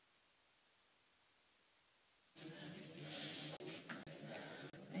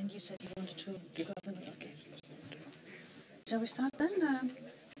you said you wanted to go up and okay. Shall we start then?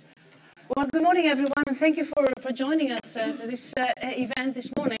 Well, good morning, everyone, and thank you for joining us to this event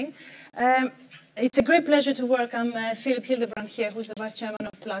this morning. It's a great pleasure to welcome Philip Hildebrand here, who's the Vice Chairman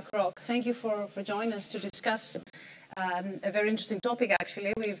of BlackRock. Thank you for joining us to discuss a very interesting topic,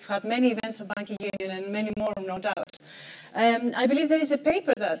 actually. We've had many events on banking union and many more, no doubt. I believe there is a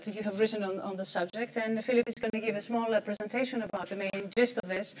paper that you have written on the subject, and Philip is going to give a small presentation about the main gist of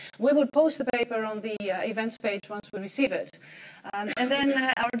this. We will post the paper on the events page once we receive it. And then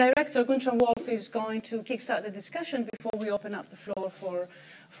our director, Guntram Wolf, is going to kickstart the discussion before we open up the floor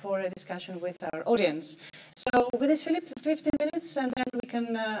for a discussion with our audience. So with this, Philip, 15 minutes, and then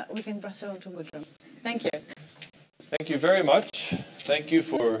we can pass it on to Guntram. Thank you. Thank you very much. Thank you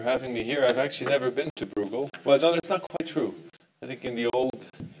for having me here. I've actually never been to Bruegel. Well, no, that's not quite true. I think in the old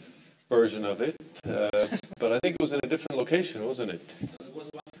version of it, but I think it was in a different location, wasn't it? It was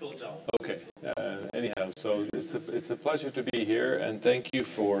one floor down. Okay. Anyhow, so it's a pleasure to be here, and thank you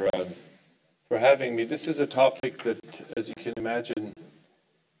for having me. This is a topic that, as you can imagine,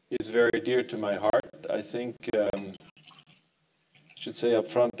 is very dear to my heart. I think I should say up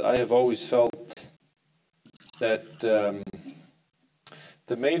front, I have always felt that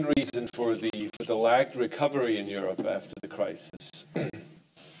the main reason for the lagged recovery in Europe after the crisis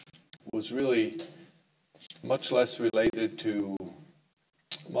was really much less related to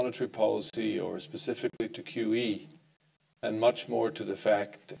monetary policy or specifically to QE, and much more to the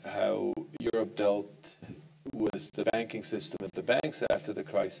fact how Europe dealt with the banking system and the banks after the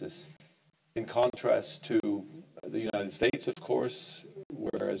crisis, in contrast to the United States, of course,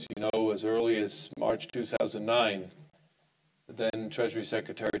 where, as you know, as early as March 2009, then Treasury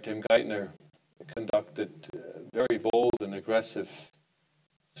Secretary Tim Geithner conducted very bold and aggressive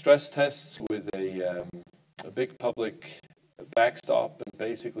stress tests with a big public backstop and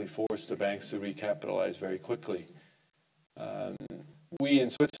basically forced the banks to recapitalize very quickly. We in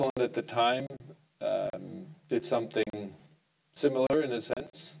Switzerland at the time did something similar in a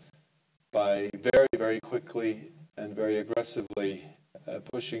sense by very, very quickly and very aggressively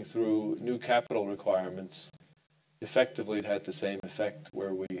pushing through new capital requirements. Effectively, it had the same effect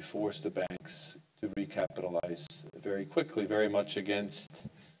where we forced the banks to recapitalize very quickly, very much against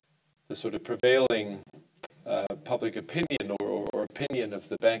the sort of prevailing public opinion or opinion of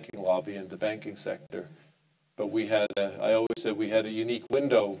the banking lobby and the banking sector. But we had, I always said, we had a unique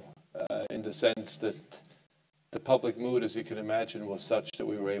window in the sense that the public mood, as you can imagine, was such that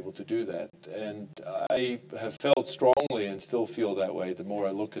we were able to do that. And I have felt strongly and still feel that way the more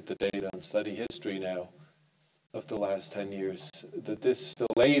I look at the data and study history now of the last 10 years, that this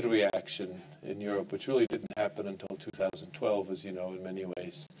delayed reaction in Europe, which really didn't happen until 2012, as you know, in many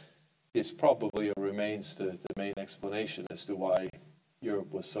ways, is probably or remains the main explanation as to why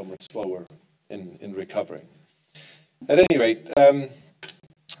Europe was so much slower in recovering. At any rate,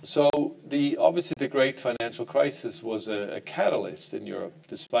 so obviously the great financial crisis was a catalyst in Europe,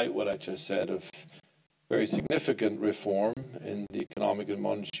 despite what I just said of very significant reform in the economic and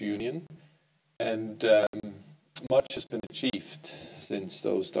monetary union, and much has been achieved since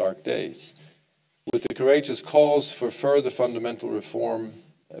those dark days. With the courageous calls for further fundamental reform,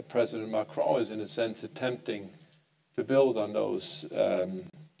 President Macron is in a sense attempting to build on those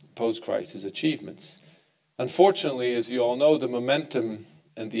post-crisis achievements. Unfortunately, as you all know, the momentum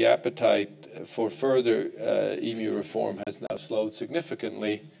and the appetite for further EMU reform has now slowed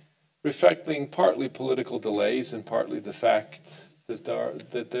significantly, reflecting partly political delays and partly the fact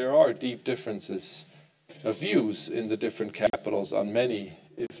that there are deep differences of views in the different capitals on many,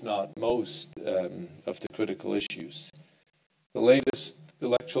 if not most, of the critical issues. The latest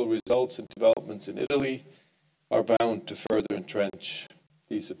electoral results and developments in Italy are bound to further entrench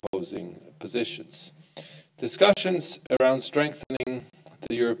these opposing positions. Discussions around strengthening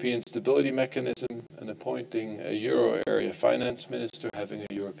the European Stability Mechanism and appointing a Euro area finance minister, having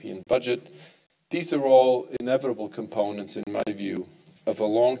a European budget, these are all inevitable components, in my view, of a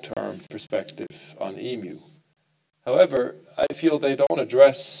long-term perspective on EMU. However, I feel they don't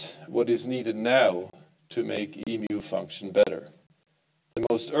address what is needed now to make EMU function better. The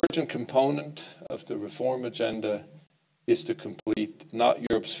most urgent component of the reform agenda is to complete not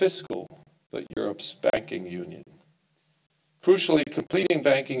Europe's fiscal, but Europe's banking union. Crucially, completing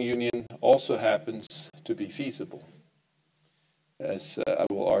banking union also happens to be feasible, as I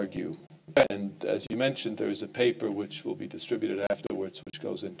will argue. And as you mentioned, there is a paper which will be distributed afterwards, which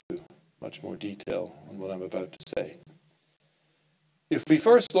goes into much more detail on what I'm about to say. If we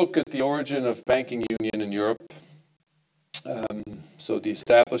first look at the origin of banking union in Europe, so the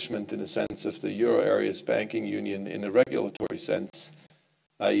establishment, in a sense, of the Euro area's banking union in a regulatory sense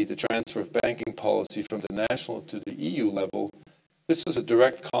i.e. the transfer of banking policy from the national to the EU level, this was a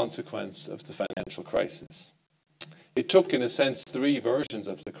direct consequence of the financial crisis. It took, in a sense, three versions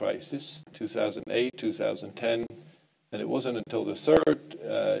of the crisis, 2008, 2010, and it wasn't until the third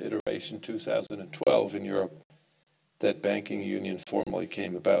iteration, 2012, in Europe, that banking union formally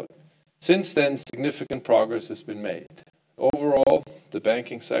came about. Since then, significant progress has been made. Overall, the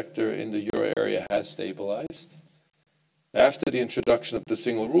banking sector in the euro area has stabilized. After the introduction of the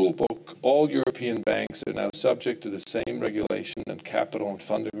single rule book, all European banks are now subject to the same regulation and capital and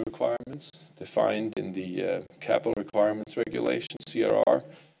funding requirements defined in the Capital Requirements Regulation, CRR,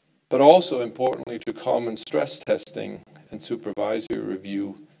 but also, importantly, to common stress testing and supervisory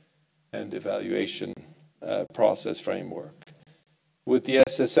review and evaluation process framework. With the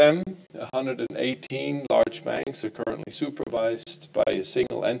SSM, 118 large banks are currently supervised by a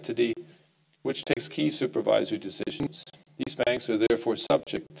single entity which takes key supervisory decisions. These banks are therefore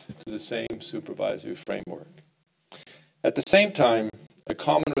subject to the same supervisory framework. At the same time, a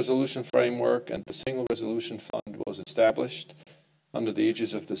common resolution framework and the Single Resolution Fund was established under the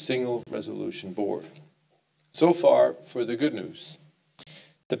aegis of the Single Resolution Board. So far, for the good news.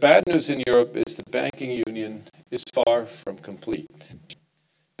 The bad news in Europe is the banking union is far from complete.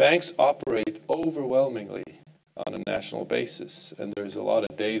 Banks operate overwhelmingly on a national basis, and there's a lot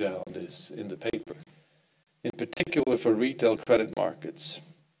of data on this in the paper, in particular for retail credit markets.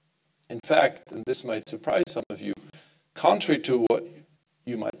 In fact, and this might surprise some of you, contrary to what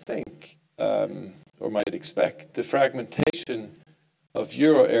you might think or might expect, the fragmentation of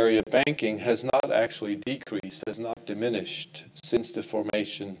euro area banking has not actually decreased, has not diminished since the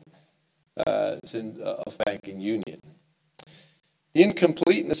formation of banking union. The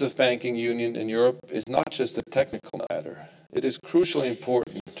incompleteness of banking union in Europe is not just a technical matter. It is crucially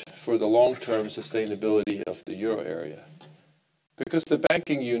important for the long-term sustainability of the euro area. Because the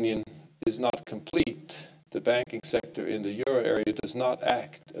banking union is not complete, the banking sector in the euro area does not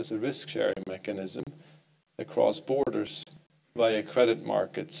act as a risk-sharing mechanism across borders via credit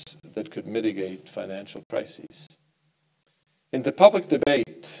markets that could mitigate financial crises. In the public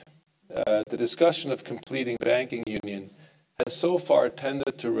debate, the discussion of completing banking union has so far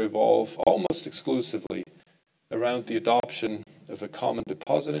tended to revolve almost exclusively around the adoption of a common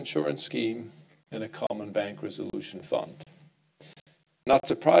deposit insurance scheme and a common bank resolution fund. Not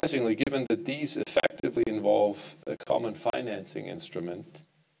surprisingly, given that these effectively involve a common financing instrument,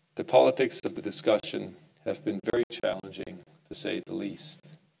 the politics of the discussion have been very challenging, to say the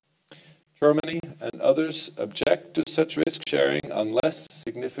least. Germany and others object to such risk sharing unless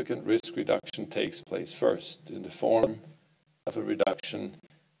significant risk reduction takes place first, in the form of a reduction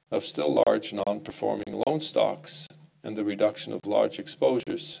of still large non-performing loan stocks and the reduction of large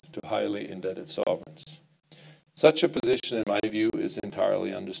exposures to highly indebted sovereigns. Such a position, in my view, is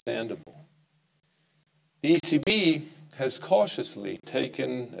entirely understandable. The ECB has cautiously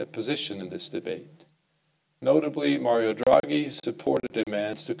taken a position in this debate. Notably, Mario Draghi supported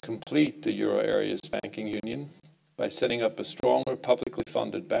demands to complete the euro area's banking union by setting up a stronger publicly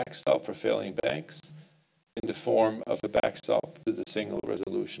funded backstop for failing banks in the form of a backstop to the Single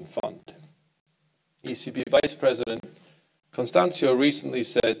Resolution Fund. ECB Vice President Constancio recently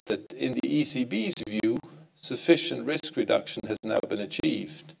said that in the ECB's view, sufficient risk reduction has now been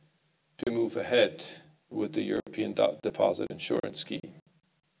achieved to move ahead with the European Deposit Insurance Scheme.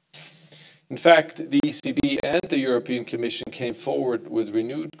 In fact, the ECB and the European Commission came forward with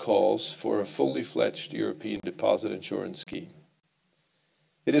renewed calls for a fully fledged European Deposit Insurance Scheme.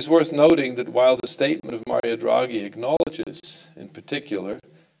 It is worth noting that while the statement of Mario Draghi acknowledges, in particular,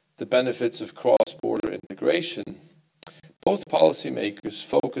 the benefits of cross-border integration, both policymakers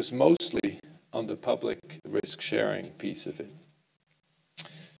focus mostly on the public risk-sharing piece of it.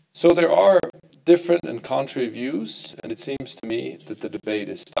 So there are different and contrary views, and it seems to me that the debate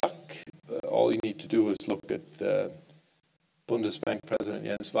is stuck. All you need to do is look at Bundesbank President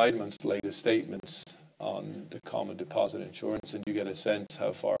Jens Weidmann's latest statements on the common deposit insurance, and you get a sense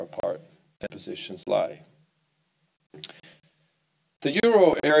how far apart the positions lie. The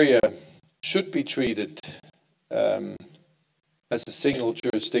euro area should be treated as a single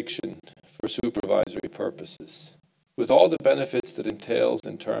jurisdiction for supervisory purposes, with all the benefits that entails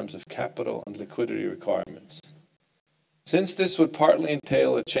in terms of capital and liquidity requirements. Since this would partly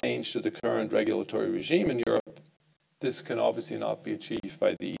entail a change to the current regulatory regime in Europe, this can obviously not be achieved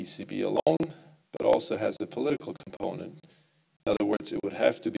by the ECB alone, but also has a political component. In other words, it would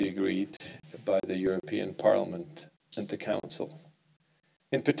have to be agreed by the European Parliament and the Council.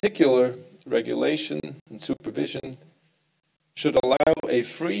 In particular, regulation and supervision should allow a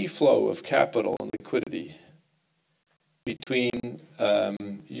free flow of capital and liquidity between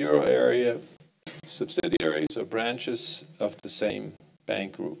euro area subsidiaries or branches of the same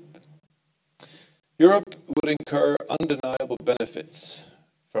bank group. Europe would incur undeniable benefits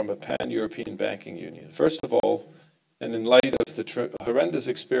from a pan-European banking union. First of all, and in light of the horrendous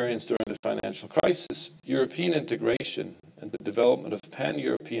experience during the financial crisis, European integration and the development of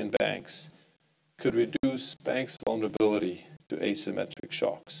pan-European banks could reduce banks' vulnerability to asymmetric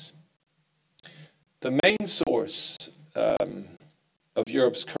shocks. The main source of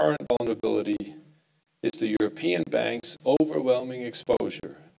Europe's current vulnerability is the European banks' overwhelming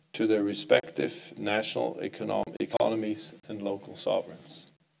exposure to their respective national economies and local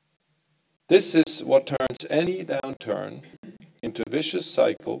sovereigns. This is what turns any downturn into a vicious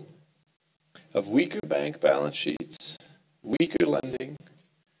cycle of weaker bank balance sheets, weaker lending,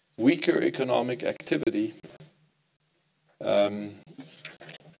 weaker economic activity, and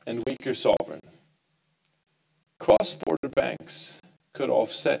weaker sovereign. Cross-border banks could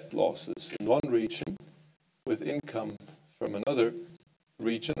offset losses in one region with income from another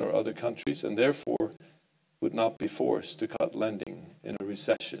region or other countries, and therefore would not be forced to cut lending in a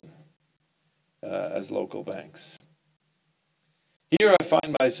recession as local banks. Here I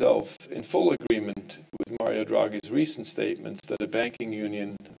find myself in full agreement with Mario Draghi's recent statements that a banking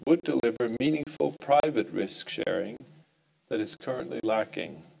union would deliver meaningful private risk sharing that is currently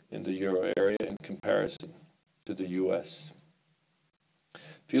lacking in the euro area in comparison to the US.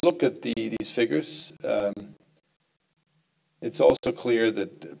 If you look at these figures, it's also clear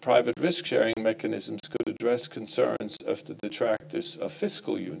that private risk-sharing mechanisms could address concerns of the detractors of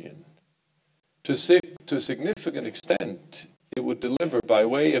fiscal union. To a significant extent, it would deliver by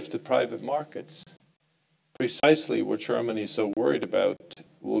way of the private markets precisely what Germany is so worried about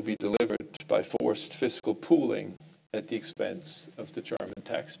will be delivered by forced fiscal pooling at the expense of the German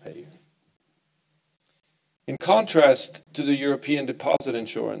taxpayer. In contrast to the European deposit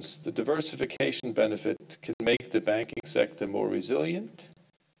insurance, the diversification benefit can make the banking sector more resilient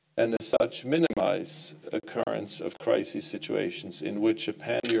and as such minimize occurrence of crisis situations in which a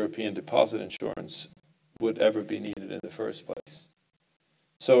pan-European deposit insurance would ever be needed in the first place.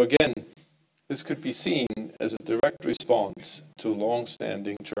 So again, this could be seen as a direct response to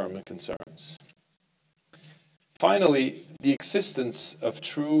long-standing German concerns. Finally, the existence of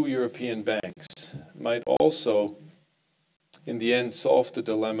true European banks might also, in the end, solve the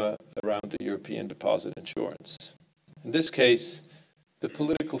dilemma around the European deposit insurance. In this case, the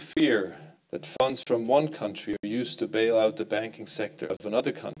political fear that funds from one country are used to bail out the banking sector of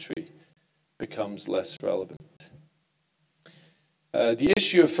another country becomes less relevant. The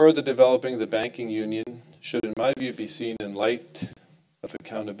issue of further developing the banking union should, in my view, be seen in light of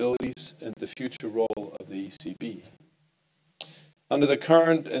accountabilities and the future role of the ECB. Under the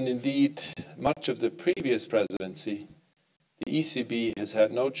current and indeed much of the previous presidency, the ECB has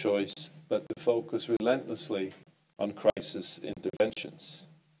had no choice but to focus relentlessly on crisis interventions.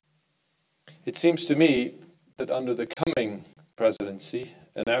 It seems to me that under the coming presidency,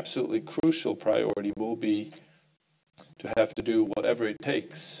 an absolutely crucial priority will be to have to do whatever it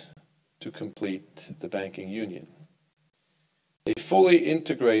takes to complete the banking union. A fully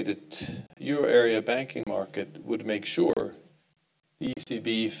integrated euro area banking market would make sure the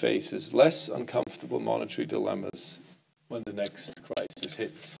ECB faces less uncomfortable monetary dilemmas when the next crisis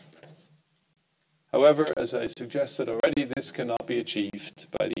hits. However, as I suggested already, this cannot be achieved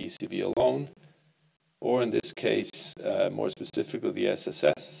by the ECB alone, or in this case, more specifically, the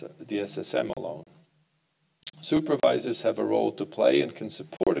SSM alone. Supervisors have a role to play and can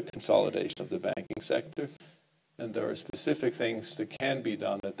support a consolidation of the banking sector, and there are specific things that can be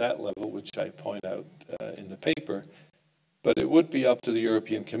done at that level, which I point out in the paper, but it would be up to the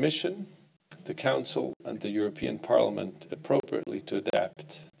European Commission, the Council, and the European Parliament appropriately to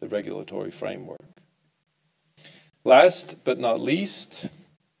adapt the regulatory framework. Last but not least,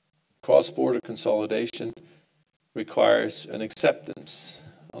 cross-border consolidation requires an acceptance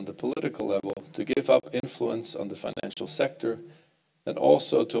on the political level to give up influence on the financial sector and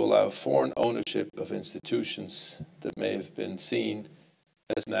also to allow foreign ownership of institutions that may have been seen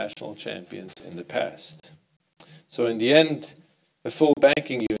as national champions in the past. So in the end, a full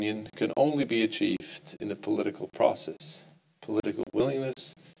banking union can only be achieved in a political process. Political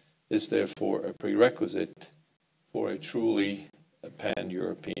willingness is therefore a prerequisite for a truly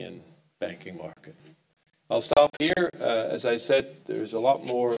pan-European banking market. I'll stop here. As I said, there's a lot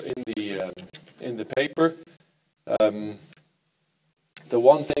more in the paper. The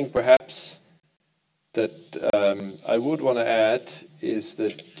one thing perhaps that I would want to add is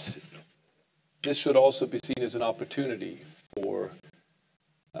that this should also be seen as an opportunity for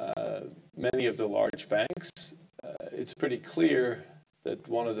many of the large banks it's pretty clear that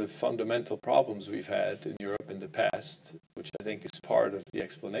one of the fundamental problems we've had in Europe in the past, which I think is part of the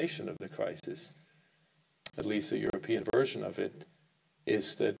explanation of the crisis, at least a European version of it,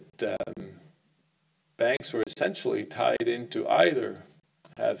 is that banks were essentially tied into either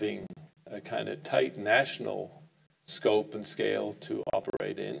having a kind of tight national scope and scale to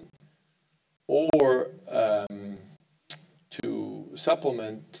operate in, or to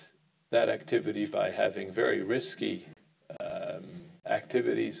supplement that activity by having very risky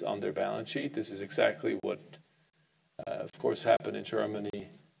activities on their balance sheet. This is exactly what, of course, happened in Germany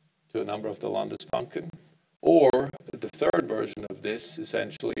to a number of the Landesbanken. Or the third version of this,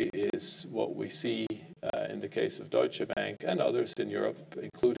 essentially, is what we see in the case of Deutsche Bank and others in Europe,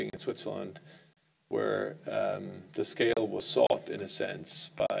 including in Switzerland, where the scale was sought, in a sense,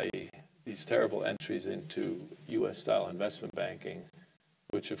 by these terrible entries into US-style investment banking,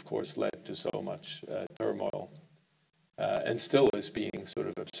 which, of course, led to so much turmoil and still is being sort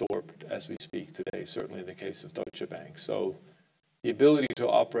of absorbed as we speak today, certainly in the case of Deutsche Bank. So the ability to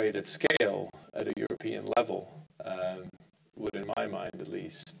operate at scale at a European level would, in my mind at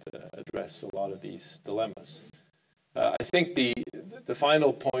least, address a lot of these dilemmas. I think the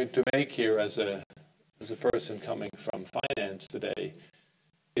final point to make here as a person coming from finance today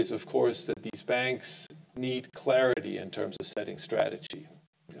is, of course, that these banks need clarity in terms of setting strategy.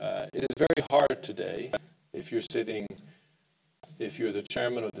 It is very hard today, if you're the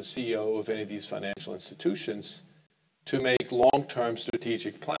chairman or the CEO of any of these financial institutions, to make long-term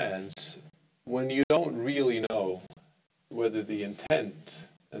strategic plans when you don't really know whether the intent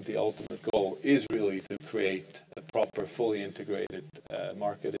and the ultimate goal is really to create a proper, fully integrated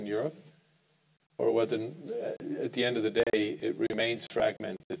market in Europe, or whether at the end of the day it remains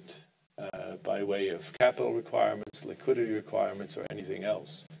fragmented by way of capital requirements, liquidity requirements, or anything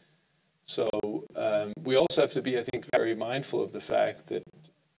else. So we also have to be, I think, very mindful of the fact that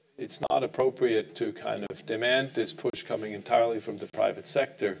it's not appropriate to kind of demand this push coming entirely from the private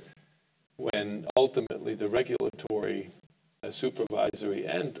sector when ultimately the regulatory, supervisory,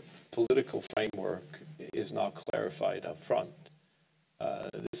 and political framework is not clarified up front.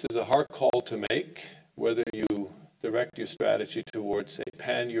 This is a hard call to make, whether you direct your strategy towards a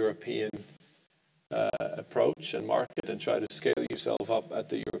pan-European approach and market and try to scale yourself up at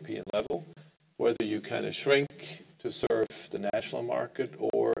the European level, whether you kind of shrink to serve the national market,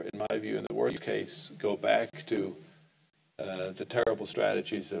 or, in my view, in the worst case, go back to the terrible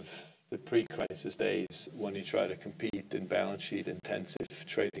strategies of the pre-crisis days when you try to compete in balance sheet intensive,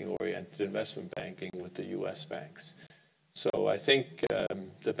 trading-oriented investment banking with the US banks. So I think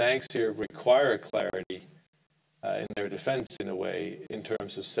the banks here require clarity in their defense, in a way, in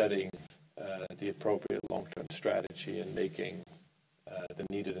terms of setting the appropriate long-term strategy and making the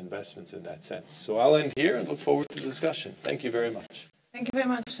needed investments in that sense. So I'll end here and look forward to the discussion. Thank you very much. Thank you very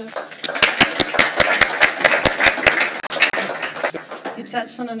much, sir. You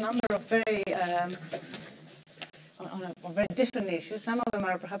touched on a number of very different issues. Some of them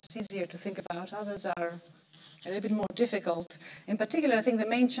are perhaps easier to think about, others are a little bit more difficult. In particular, I think the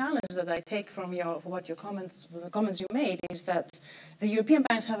main challenge that I take from the comments you made is that the European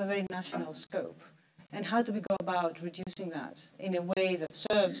banks have a very national scope. And how do we go about reducing that in a way that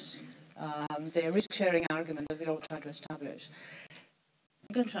serves the risk-sharing argument that we all try to establish?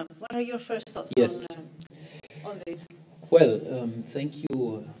 Guntram, what are your first thoughts on this? Well, thank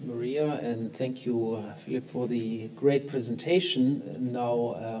you, Maria, and thank you, Philip, for the great presentation.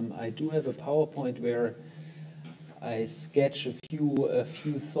 Now, I do have a PowerPoint where I sketch a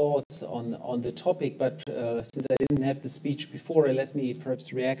few thoughts on the topic, but since I didn't have the speech before, let me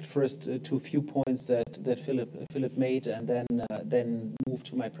perhaps react first to a few points that Philip made, and then move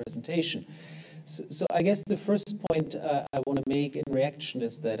to my presentation. So I guess the first point I want to make in reaction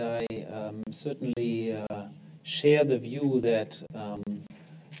is that I certainly share the view that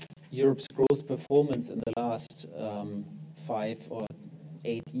Europe's growth performance in the last 5 or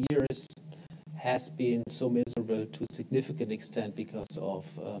 8 years has been so miserable to a significant extent because of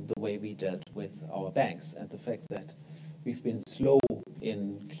the way we dealt with our banks and the fact that we've been slow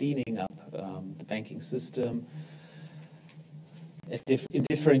in cleaning up the banking system in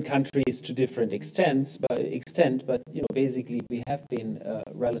different countries to different extent, but basically we have been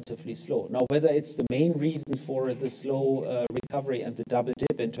relatively slow. Now, whether it's the main reason for the slow recovery and the double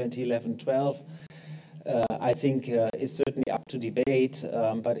dip in 2011-12, I think is certainly up to debate,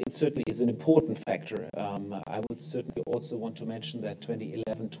 but it certainly is an important factor. I would certainly also want to mention that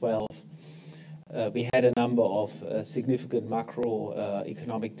 2011-12, we had a number of significant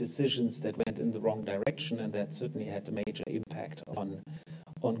macroeconomic decisions that went in the wrong direction, and that certainly had a major impact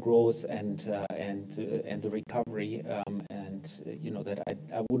growth and the recovery, that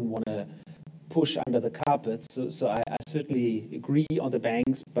I wouldn't want to push under the carpet. So I certainly agree on the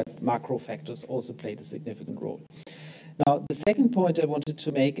banks, but macro factors also played a significant role. Now, the second point I wanted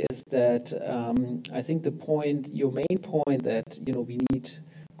to make is that I think your main point that we need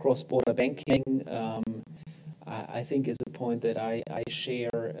cross-border banking, I think is a point that I share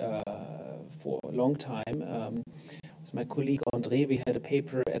for a long time. With my colleague André, we had a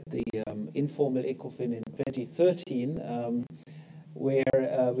paper at the informal ECOFIN in 2013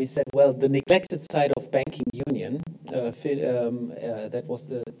 where we said, well, the neglected side of banking union, that was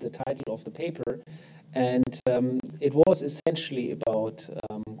the title of the paper, and it was essentially about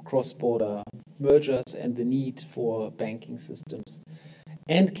cross-border mergers and the need for banking systems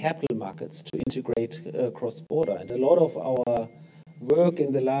and capital markets to integrate cross-border. And a lot of our work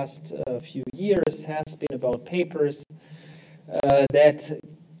in the last few years has been about papers that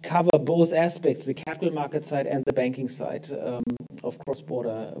cover both aspects, the capital market side and the banking side of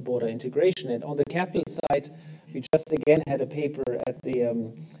cross-border integration. And on the capital side, we just again had a paper at the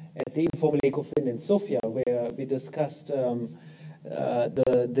informal ECOFIN in Sofia where we discussed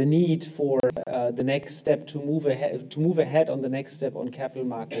the need for the next step to move ahead on the next step on capital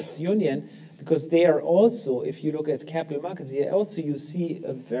markets union, because there also, if you look at capital markets, here also you see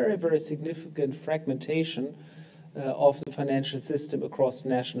a very, very significant fragmentation of the financial system across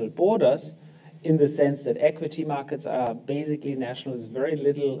national borders, in the sense that equity markets are basically national. There's very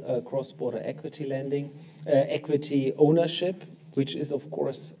little cross-border equity lending, equity ownership, which is of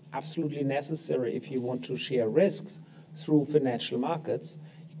course absolutely necessary if you want to share risks through financial markets.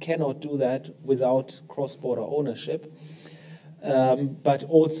 You cannot do that without cross-border ownership. But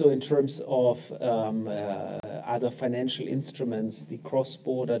also in terms of other financial instruments, the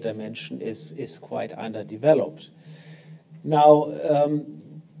cross-border dimension is quite underdeveloped. Now,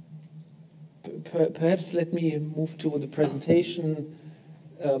 perhaps let me move to the presentation,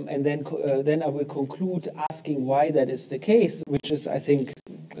 and then I will conclude asking why that is the case, which is, I think,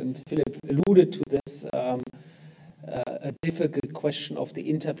 and Philip alluded to this, a difficult question of the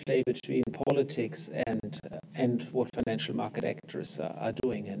interplay between politics and what financial market actors are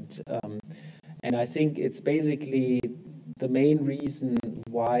doing. And I think it's basically the main reason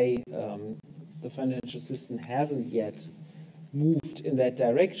why the financial system hasn't yet moved in that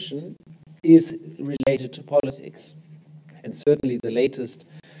direction is related to politics. And certainly the latest,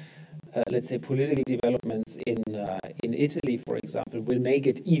 let's say, political developments in Italy, for example, will make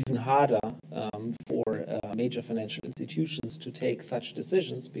it even harder for major financial institutions to take such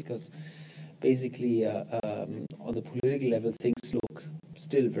decisions, because basically on the political level things look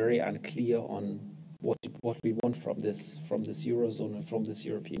still very unclear on what we want from this Eurozone and from this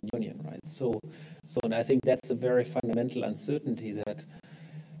European Union, right? So and I think that's a very fundamental uncertainty that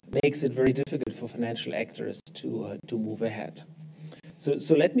makes it very difficult for financial actors to move ahead.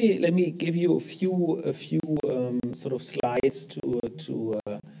 So let me give you a few sort of slides to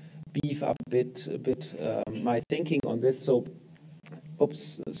beef up a bit my thinking on this. So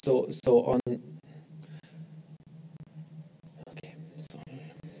on. Okay, sorry.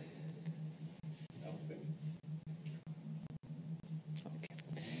 Okay.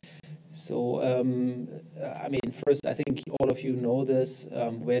 So I mean, first, I think all of you know this.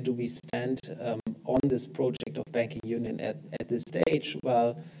 Where do we stand on this project of banking union at this stage?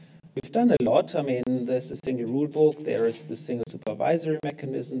 Well, we've done a lot. I mean, there's a single rule book, there is the single supervisory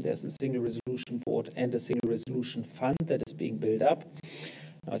mechanism, there's a single resolution board and a single resolution fund that is being built up.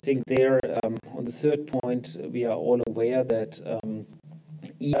 I think there, on the third point, we are all aware that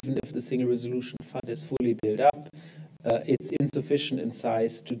even if the single resolution fund is fully built up, it's insufficient in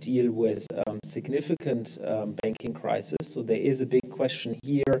size to deal with significant banking crisis. So there is a big question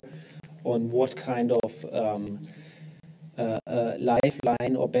here on what kind of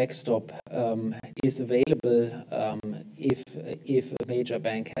lifeline or backstop is available if a major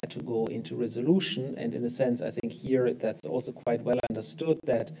bank had to go into resolution. And in a sense, I think here that's also quite well understood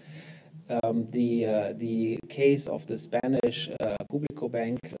that the case of the Spanish Publico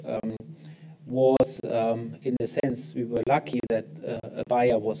Bank was, in a sense, we were lucky that a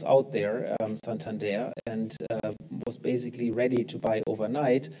buyer was out there, Santander, and was basically ready to buy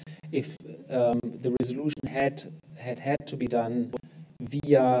overnight. If the resolution had to be done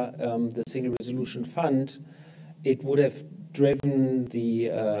via the single resolution fund, it would have driven the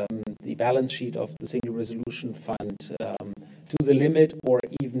balance sheet of the single resolution fund to the limit or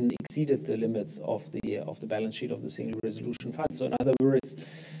even exceeded the limits of the balance sheet of the Single Resolution Fund. So in other words,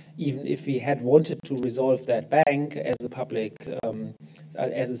 even if we had wanted to resolve that bank as a public,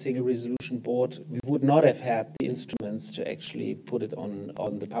 as a Single Resolution Board, we would not have had the instruments to actually put it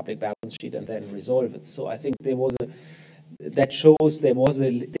on the public balance sheet and then resolve it. So I think that shows there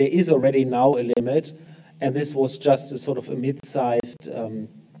is already now a limit, and this was just a sort of a mid-sized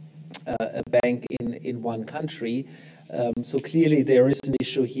a bank in one country. So clearly there is an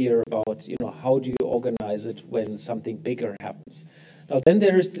issue here about, how do you organize it when something bigger happens. Now then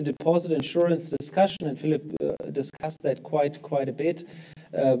there is the deposit insurance discussion, and Philip discussed that quite a bit.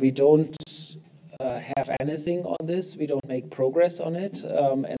 We don't have anything on this. We don't make progress on it,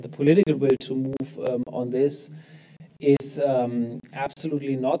 and the political will to move on this is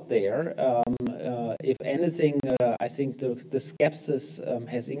absolutely not there. If anything, I think the skepsis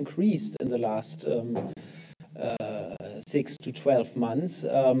has increased in the last 6 to 12 months.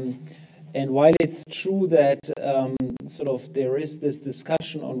 And while it's true that there is this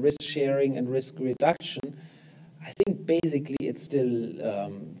discussion on risk sharing and risk reduction, I think basically it's still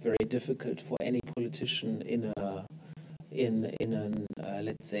very difficult for any politician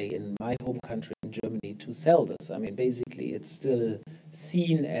let's say in my home country in Germany to sell this. I mean, basically it's still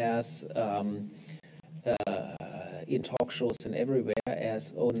seen as in talk shows and everywhere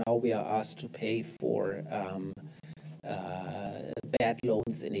as, oh, now we are asked to pay for bad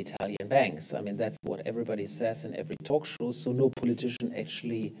loans in Italian banks. I mean, that's what everybody says in every talk show. So no politician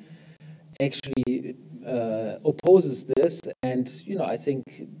actually opposes this, and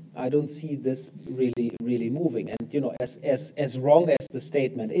I don't see this really moving. And as wrong as the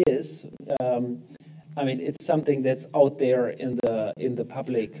statement is, I mean, it's something that's out there in the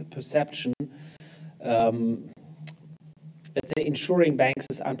public perception. Let's say insuring banks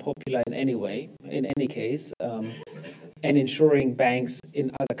is unpopular in any case, and insuring banks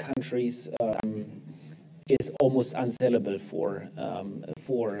in other countries is almost unsellable for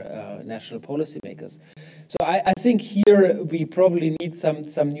national policymakers. So I think here we probably need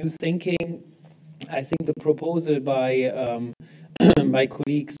some new thinking. I think the proposal by my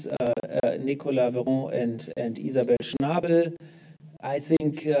colleagues Nicolas Veron and Isabel Schnabel, I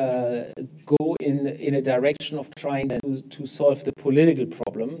think go in a direction of trying to solve the political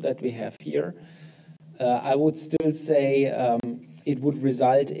problem that we have here. I would still say it would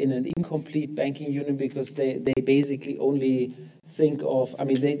result in an incomplete banking union because they basically only think of, I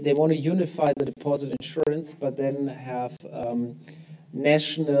mean, they want to unify the deposit insurance, but then have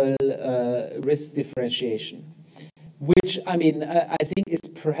national risk differentiation, which, I mean, I think is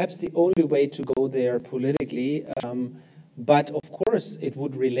perhaps the only way to go there politically. But of course, it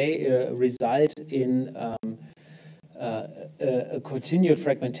would result in a continued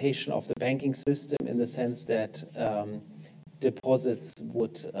fragmentation of the banking system in the sense that deposits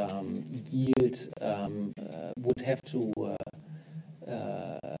would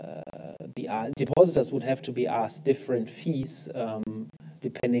depositors would have to be asked different fees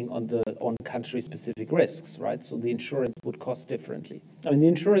depending on country-specific risks, right? So the insurance would cost differently. I mean, the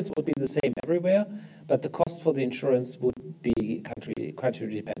insurance would be the same everywhere, but the cost for the insurance would be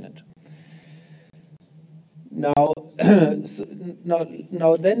country-dependent. Now,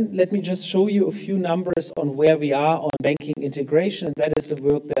 then let me just show you a few numbers on where we are on banking integration. That is the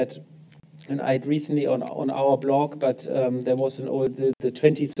work that, and I had recently on our blog, but there was the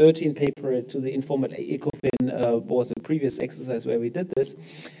 2013 paper to the informal ECOFIN was a previous exercise where we did this.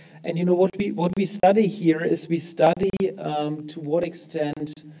 And what we study here is we study to what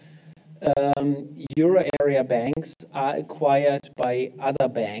extent euro area banks are acquired by other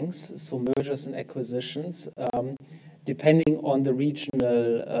banks, so mergers and acquisitions, depending on the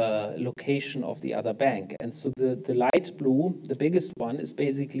regional location of the other bank. And so the light blue, the biggest one, is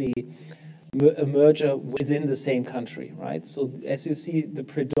basically a merger within the same country, right? So as you see, the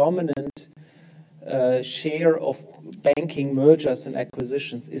predominant share of banking mergers and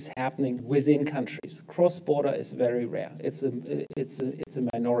acquisitions is happening within countries. Cross-border is very rare. It's a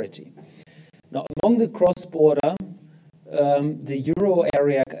minority. Now, among the cross-border, the euro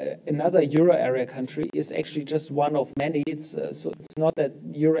area, another euro area country is actually just one of many. So it's not that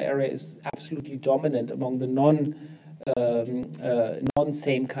euro area is absolutely dominant among the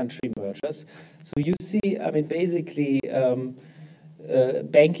non-same country mergers. So you see, I mean, basically,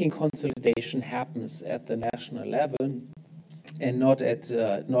 banking consolidation happens at the national level and not at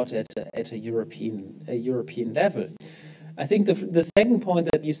a European level. I think the second point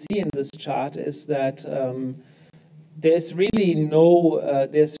that you see in this chart is that there's really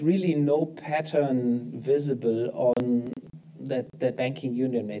no pattern visible on that banking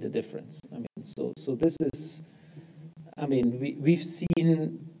union made a difference. I mean, so this is, I mean, we've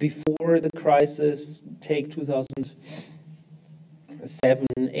seen before the crisis, take 2007,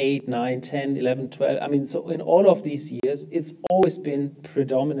 8, 9, 10, 11, 12. I mean, so in all of these years, it's always been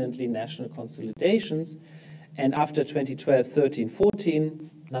predominantly national consolidations. And after 2012, 13, 14,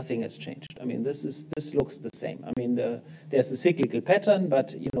 nothing has changed. I mean, this looks the same. I mean, there's a cyclical pattern,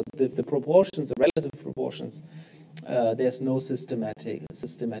 but you know, the proportions, the relative proportions, there's no systematic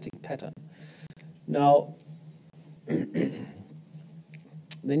pattern. Now,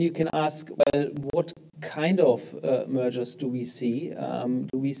 then you can ask, well, what kind of mergers do we see?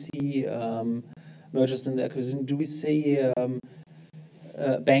 Do we see mergers in the acquisition? Do we see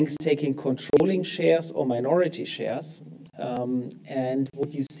banks taking controlling shares or minority shares? And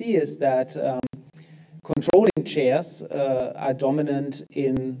what you see is that controlling shares are dominant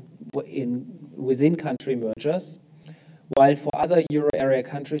within country mergers, while for other euro area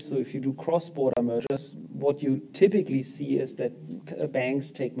countries, so if you do cross-border mergers, what you typically see is that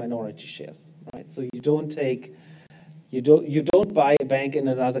banks take minority shares, right? So you don't buy a bank in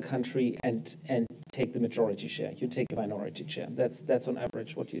another country and take the majority share. You take a minority share. That's on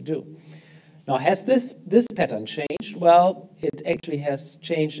average what you do. Now, has this pattern changed? Well, it actually has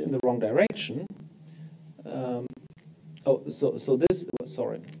changed in the wrong direction.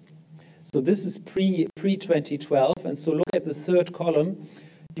 So this is pre-2012, and so look at the third column.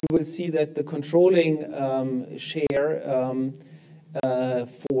 You will see that the controlling share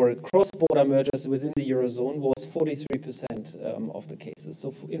for cross-border mergers within the Eurozone was 43% of the cases.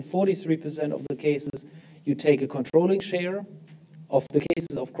 So in 43% of the cases, you take a controlling share of the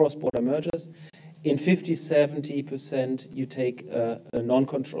cases of cross-border mergers. In 50-70%, you take a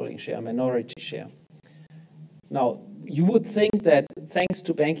non-controlling share, a minority share. Now, you would think that thanks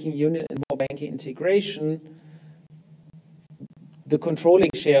to banking union and more banking integration, the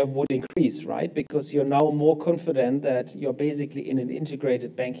controlling share would increase, right? Because you're now more confident that you're basically in an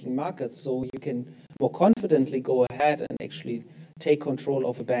integrated banking market, so you can more confidently go ahead and actually take control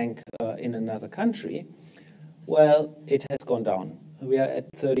of a bank in another country. Well, it has gone down. We are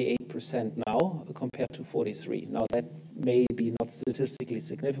at 38% now compared to 43%. Now, that may be not statistically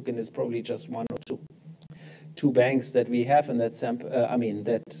significant. It's probably just one or two banks that we have in that sample.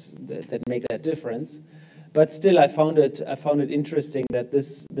 That make that difference. But still, I found it interesting that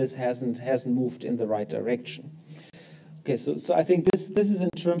this hasn't moved in the right direction. Okay, so I think this is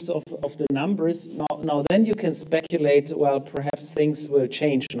in terms of the numbers. Now then you can speculate. Well, perhaps things will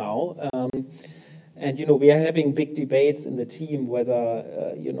change now. And you know, we are having big debates in the team whether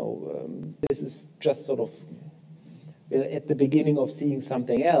this is just sort of at the beginning of seeing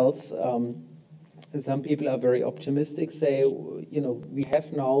something else. Some people are very optimistic, say, we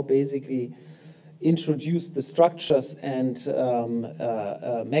have now basically introduced the structures and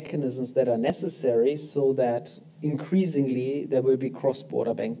mechanisms that are necessary so that increasingly there will be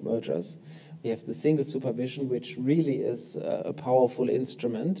cross-border bank mergers. We have the single supervision, which really is a powerful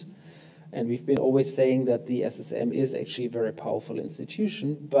instrument. And we've been always saying that the SSM is actually a very powerful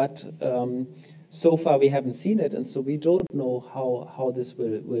institution, but so far we haven't seen it, and so we don't know how this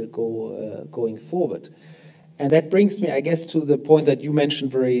will go going forward. And that brings me, I guess, to the point that you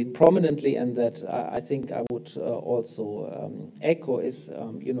mentioned very prominently, and that I think I would also echo is,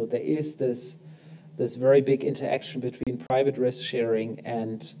 there is this very big interaction between private risk sharing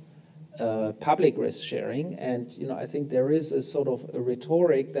and public risk sharing, and I think there is a sort of a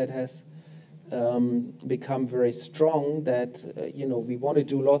rhetoric that has become very strong that we want to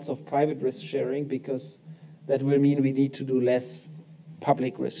do lots of private risk sharing because that will mean we need to do less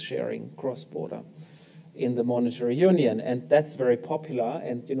public risk sharing cross-border in the monetary union, and that's very popular,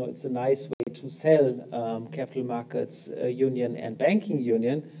 and it's a nice way to sell capital markets union and banking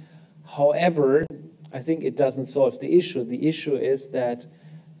union. However, I think it doesn't solve the issue. The issue is that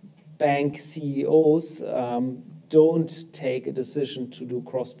bank CEOs don't take a decision to do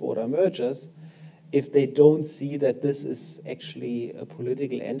cross-border mergers if they don't see that this is actually a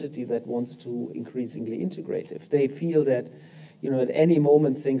political entity that wants to increasingly integrate. If they feel that, at any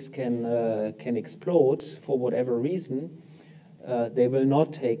moment things can explode for whatever reason, they will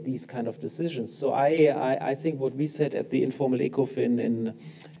not take these kind of decisions. So I think what we said at the informal ECOFIN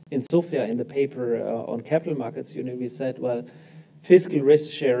in Sofia in the paper on capital markets union, we said, well, fiscal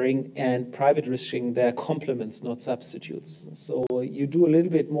risk sharing and private risk sharing, they're complements, not substitutes. So you do a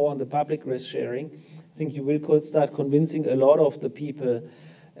little bit more on the public risk sharing. I think you will start convincing a lot of the people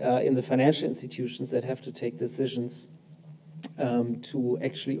in the financial institutions that have to take decisions to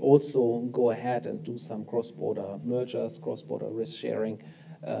actually also go ahead and do some cross-border mergers, cross-border risk sharing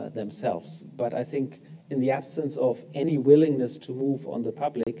themselves. But I think in the absence of any willingness to move on the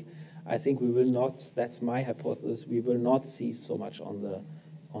public, I think we will not. That's my hypothesis. We will not see so much on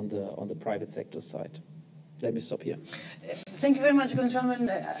the private sector side. Let me stop here. Thank you very much, Guntram. And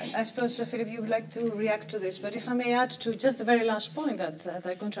I suppose, Philip, you would like to react to this. But if I may add to just the very last point that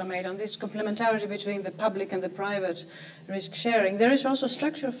Guntram made on this complementarity between the public and the private risk sharing, there is also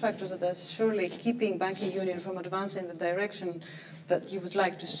structural factors that are surely keeping banking union from advancing the direction that you would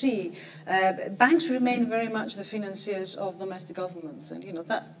like to see. Banks remain very much the financiers of domestic governments. And,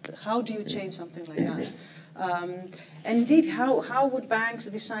 how do you change something like that? And indeed, how would banks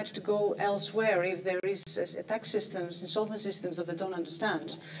decide to go elsewhere if there is tax systems, insolvency systems that they don't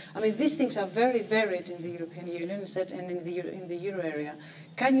understand? I mean, these things are very varied in the European Union and in the euro area.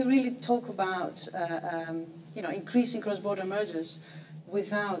 Can you really talk about increasing cross-border mergers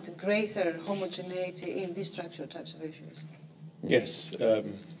without greater homogeneity in these structural types of issues? Yes,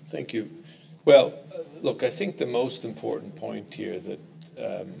 thank you. Well, look, I think the most important point here that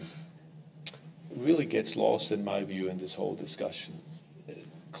really gets lost, in my view, in this whole discussion.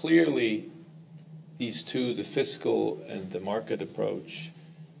 Clearly, these two, the fiscal and the market approach,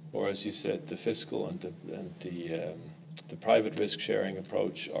 or as you said, the fiscal and the private risk-sharing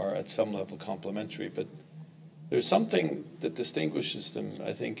approach are at some level complementary. But there's something that distinguishes them,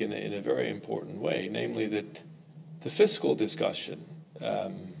 I think, in a very important way, namely that the fiscal discussion,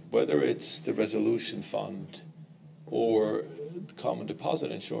 whether it's the resolution fund or common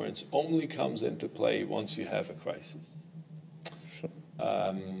deposit insurance, only comes into play once you have a crisis. Sure.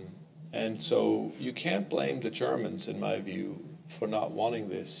 And so you can't blame the Germans, in my view, for not wanting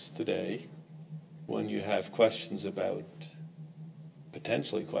this today when you have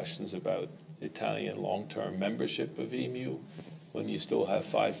potentially questions about Italian long-term membership of EMU, when you still have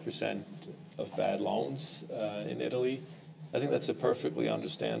 5% of bad loans in Italy. I think that's a perfectly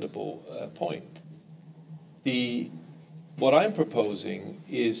understandable point. What I'm proposing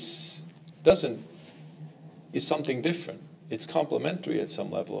is something different. It's complementary at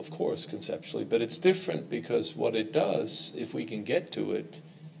some level, of course, conceptually, but it's different because what it does, if we can get to it,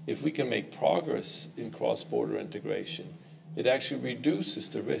 if we can make progress in cross-border integration, it actually reduces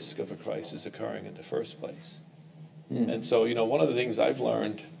the risk of a crisis occurring in the first place. And so, one of the things I've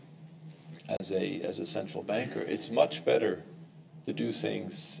learned as a central banker, it's much better to do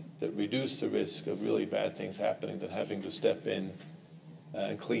things that reduce the risk of really bad things happening than having to step in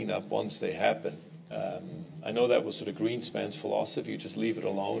and clean up once they happen. I know that was sort of Greenspan's philosophy, you just leave it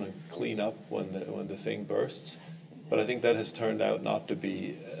alone and clean up when the thing bursts. But I think that has turned out not to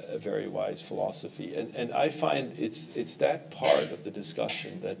be a very wise philosophy. And I find it's that part of the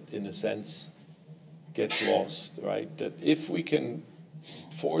discussion that, in a sense, gets lost, right? That if we can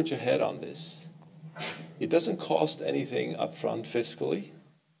forge ahead on this, it doesn't cost anything upfront fiscally.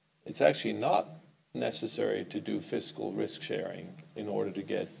 It's actually not necessary to do fiscal risk sharing in order to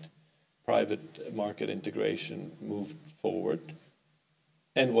get private market integration moved forward.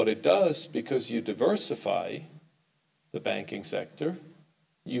 And what it does, because you diversify the banking sector,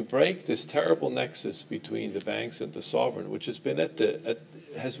 you break this terrible nexus between the banks and the sovereign, which has been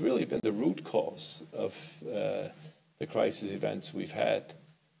has really been the root cause of the crisis events we've had.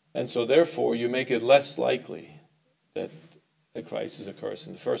 And so therefore you make it less likely that a crisis occurs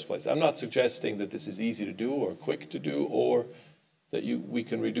in the first place. I'm not suggesting that this is easy to do or quick to do or that we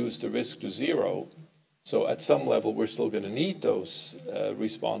can reduce the risk to zero. So at some level we're still going to need those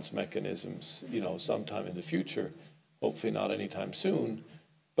response mechanisms, sometime in the future, hopefully not anytime soon.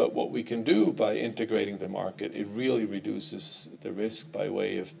 But what we can do by integrating the market, it really reduces the risk by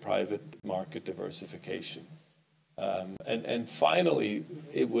way of private market diversification. And finally,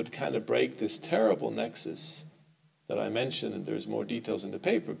 it would kind of break this terrible nexus that I mentioned, and there's more details in the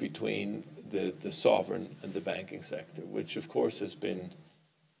paper, between the sovereign and the banking sector, which of course has been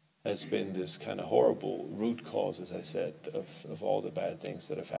this kind of horrible root cause, as I said, of all the bad things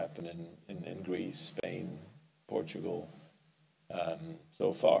that have happened in Greece, Spain, Portugal,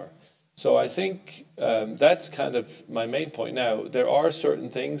 so far. So I think that's kind of my main point. Now, there are certain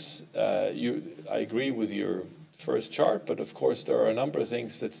things, I agree with your first chart, but of course there are a number of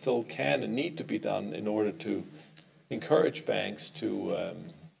things that still can and need to be done in order to encourage banks to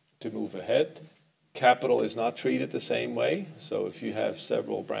move ahead. Capital is not treated the same way. So if you have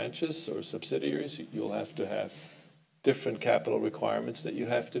several branches or subsidiaries, you'll have to have different capital requirements that you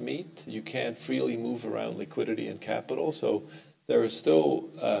have to meet. You can't freely move around liquidity and capital. So there are still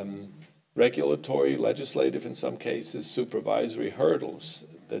regulatory, legislative in some cases, supervisory hurdles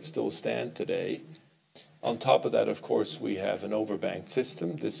that still stand today. On top of that, of course, we have an overbanked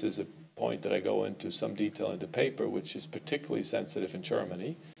system. This is a point that I go into some detail in the paper, which is particularly sensitive in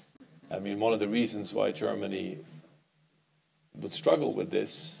Germany. I mean, one of the reasons why Germany would struggle with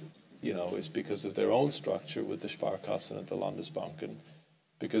this is because of their own structure with the Sparkassen and the Landesbanken.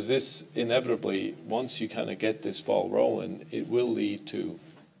 Because this inevitably, once you kind of get this ball rolling, it will lead to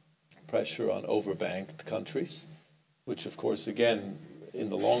pressure on overbanked countries, which of course, again, in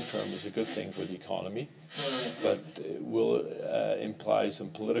the long term is a good thing for the economy, but will imply some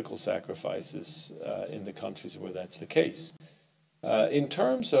political sacrifices in the countries where that's the case. In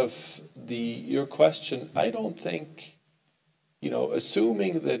terms of your question, I don't think,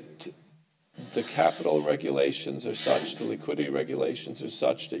 assuming that the capital regulations are such, the liquidity regulations are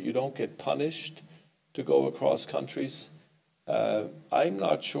such that you don't get punished to go across countries, I'm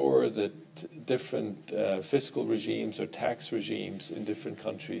not sure that different fiscal regimes or tax regimes in different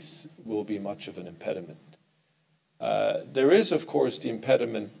countries will be much of an impediment. There is, of course, the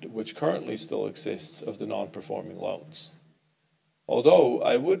impediment which currently still exists of the non-performing loans. Although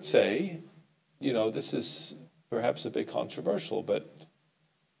I would say, this is perhaps a bit controversial, but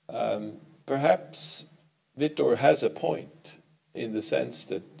perhaps Victor has a point in the sense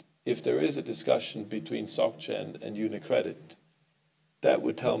that if there is a discussion between SocGen and UniCredit, that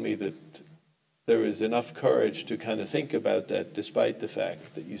would tell me that there is enough courage to kind of think about that, despite the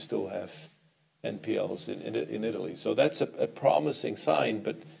fact that you still have NPLs in Italy. So that's a promising sign,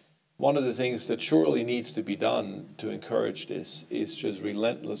 but one of the things that surely needs to be done to encourage this is just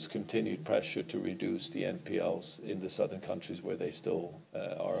relentless continued pressure to reduce the NPLs in the southern countries where they still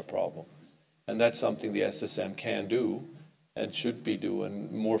are a problem. And that's something the SSM can do and should be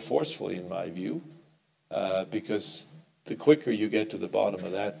doing more forcefully, in my view, because the quicker you get to the bottom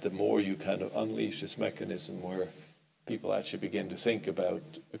of that, the more you kind of unleash this mechanism where people actually begin to think about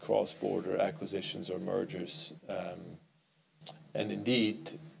cross-border acquisitions or mergers. And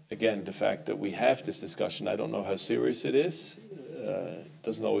indeed, again, the fact that we have this discussion, I don't know how serious it is. It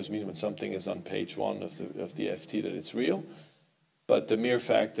doesn't always mean when something is on page one of the FT that it's real. But the mere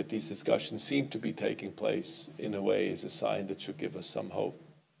fact that these discussions seem to be taking place in a way is a sign that should give us some hope.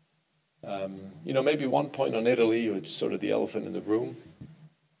 Maybe one point on Italy, which is sort of the elephant in the room.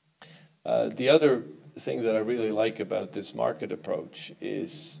 The other thing that I really like about this market approach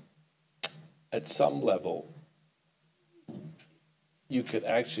is, at some level, you could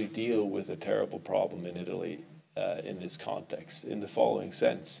actually deal with a terrible problem in Italy in this context, in the following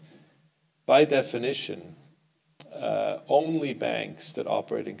sense. By definition, only banks that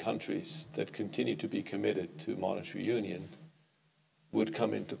operate in countries that continue to be committed to monetary union would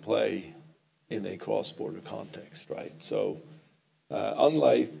come into play in a cross-border context, right? So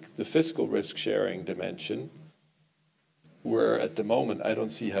unlike the fiscal risk-sharing dimension, where at the moment I don't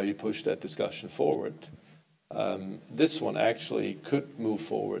see how you push that discussion forward, this one actually could move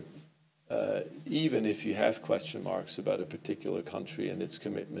forward, even if you have question marks about a particular country and its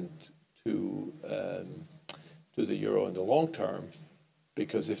commitment to the euro in the long term,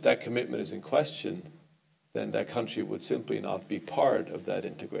 because if that commitment is in question, then that country would simply not be part of that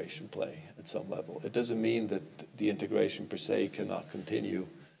integration play at some level. It doesn't mean that the integration per se cannot continue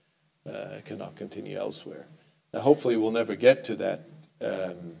elsewhere. Now, hopefully we'll never get to that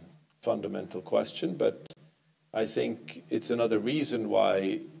fundamental question, but I think it's another reason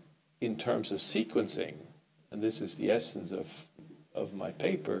why, in terms of sequencing, and this is the essence of my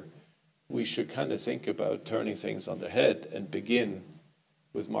paper, we should kind of think about turning things on their head and begin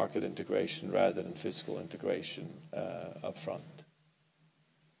with market integration rather than fiscal integration up front.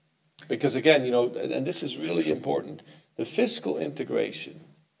 Because again, and this is really important, the fiscal integration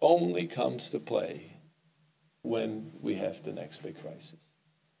only comes to play when we have the next big crisis.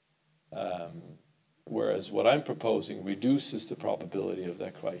 Whereas what I'm proposing reduces the probability of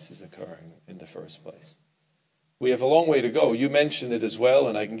that crisis occurring in the first place. We have a long way to go. You mentioned it as well,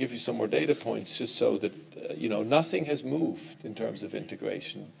 and I can give you some more data points just so that, nothing has moved in terms of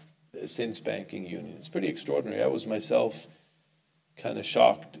integration since banking union. It's pretty extraordinary. I was myself kind of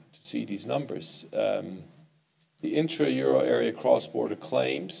shocked to see these numbers. The intra-euro area cross-border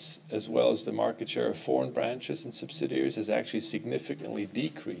claims, as well as the market share of foreign branches and subsidiaries, has actually significantly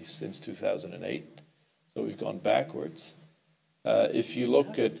decreased since 2008. So we've gone backwards. If you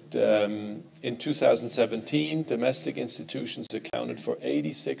look at, in 2017, domestic institutions accounted for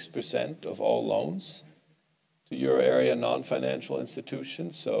 86% of all loans to euro area non-financial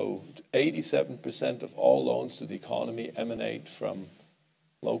institutions. So 87% of all loans to the economy emanate from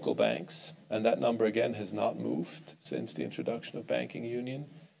local banks. And that number, again, has not moved since the introduction of banking union.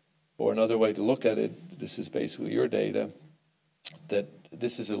 Or another way to look at it, this is basically your data, that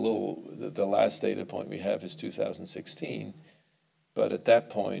this is the last data point we have is 2016. But at that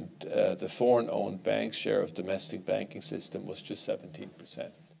point, the foreign-owned bank share of domestic banking system was just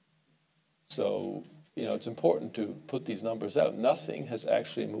 17%. So it's important to put these numbers out. Nothing has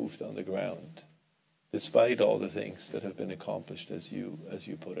actually moved on the ground, despite all the things that have been accomplished as you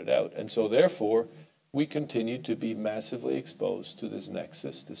put it out. And so therefore, we continue to be massively exposed to this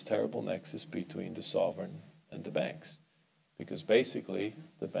nexus, this terrible nexus between the sovereign and the banks. Because basically,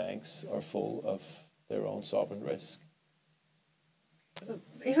 the banks are full of their own sovereign risk.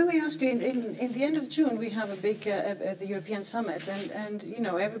 If I may ask you, in the end of June, we have a big the European summit, and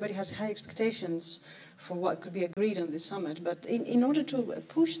everybody has high expectations for what could be agreed on this summit. But in order to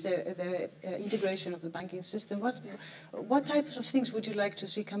push the integration of the banking system, what types of things would you like to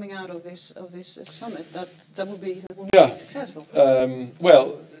see coming out of this summit that would be successful?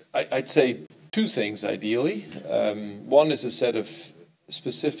 Well, I'd say two things ideally. One is a set of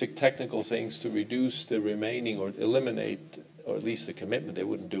specific technical things to reduce the remaining or eliminate, or at least the commitment. They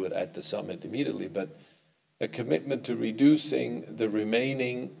wouldn't do it at the summit immediately, but a commitment to reducing the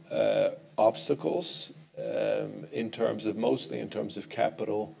remaining obstacles mostly in terms of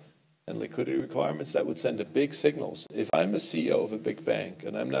capital and liquidity requirements. That would send a big signals. If I'm a CEO of a big bank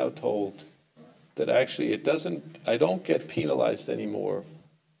and I'm now told that actually I don't get penalized anymore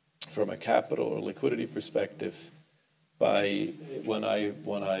from a capital or liquidity perspective when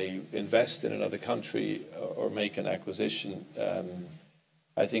I invest in another country or make an acquisition,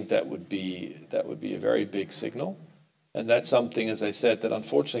 I think that would be a very big signal, and that's something, as I said, that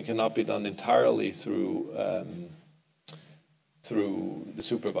unfortunately cannot be done entirely through the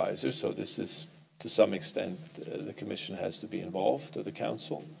supervisors. So this is, to some extent, the Commission has to be involved, or the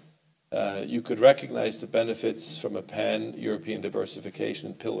Council. You could recognize the benefits from a pan-European diversification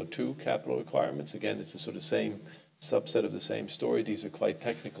in Pillar 2 capital requirements. Again, it's a sort of same subset of the same story. These are quite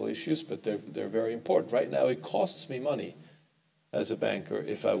technical issues, but they're very important. Right now, it costs me money as a banker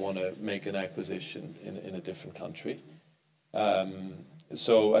if I want to make an acquisition in a different country.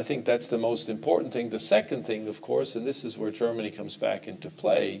 So I think that's the most important thing. The second thing, of course, and this is where Germany comes back into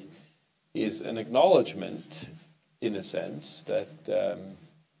play, is an acknowledgement, in a sense, that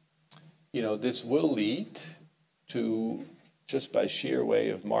this will lead to, just by sheer way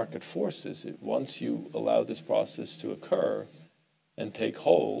of market forces, once you allow this process to occur and take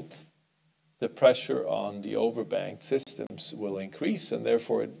hold, the pressure on the overbanked systems will increase, and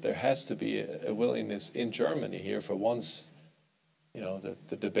therefore there has to be a willingness in Germany here for once.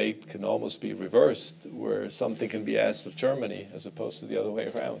 The debate can almost be reversed, where something can be asked of Germany as opposed to the other way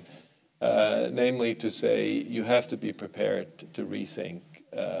around. Namely, to say you have to be prepared to rethink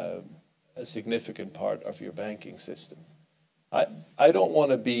a significant part of your banking system. I don't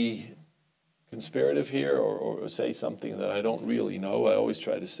want to be conspirative here or say something that I don't really know. I always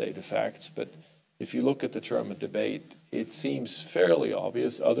try to say the facts, but if you look at the German debate, it seems fairly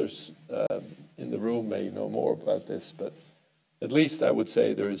obvious. Others in the room may know more about this, but at least I would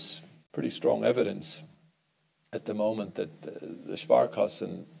say there is pretty strong evidence at the moment that the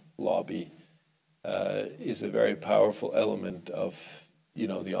Sparkassen lobby is a very powerful element of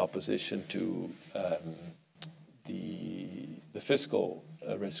the opposition to the fiscal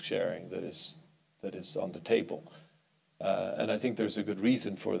risk sharing that is on the table. And I think there's a good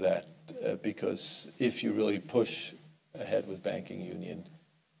reason for that, because if you really push ahead with banking union,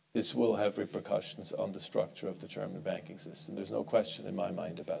 this will have repercussions on the structure of the German banking system. There's no question in my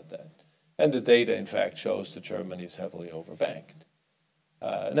mind about that. And the data, in fact, shows that Germany is heavily overbanked.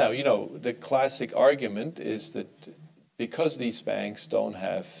 Now, the classic argument is that because these banks don't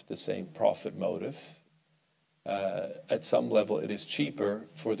have the same profit motive, at some level it is cheaper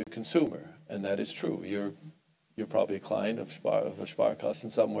for the consumer, and that is true. You're probably a client of a Sparkassen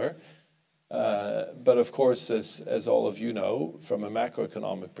somewhere, but of course, as all of you know, from a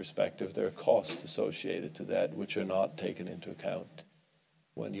macroeconomic perspective, there are costs associated to that which are not taken into account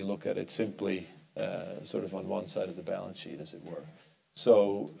when you look at it simply sort of on one side of the balance sheet, as it were.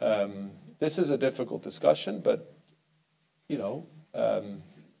 So this is a difficult discussion, but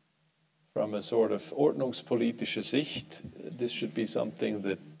from a sort of ordnungspolitische Sicht, this should be something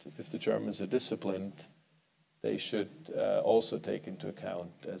that, if the Germans are disciplined, they should also take into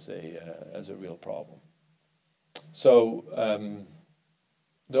account as a real problem. So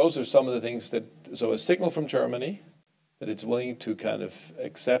those are some of the things so a signal from Germany that it's willing to kind of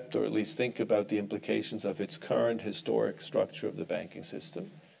accept, or at least think about the implications of its current historic structure of the banking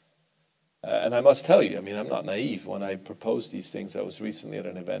system. And I must tell you, I'm not naive. When I proposed these things, I was recently at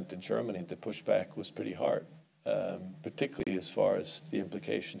an event in Germany. The pushback was pretty hard, particularly as far as the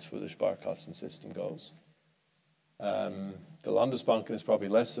implications for the Sparkassen system goes. The Landesbanken is probably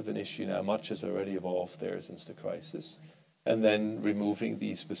less of an issue now. Much has already evolved there since the crisis. And then removing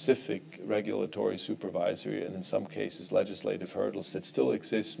the specific regulatory, supervisory, and in some cases legislative hurdles that still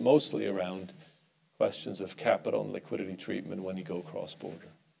exist, mostly around questions of capital and liquidity treatment when you go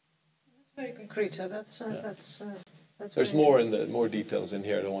cross-border. Very concrete. So that's There's more details in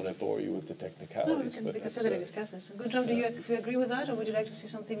here. I don't want to bore you with the No, technicalities. we can certainly discuss this. Gudrun, do you agree with that, or would you like to see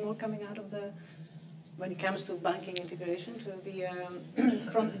something more coming out of when it comes to banking integration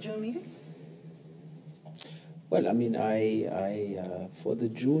from the June meeting? Well, I mean, I for the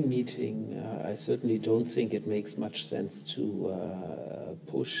June meeting, I certainly don't think it makes much sense to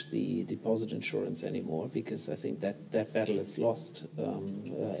push the deposit insurance anymore, because I think that battle is lost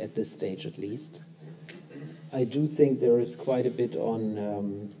at this stage, at least. I do think there is quite a bit on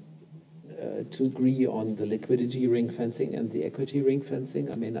to agree on the liquidity ring fencing and the equity ring fencing.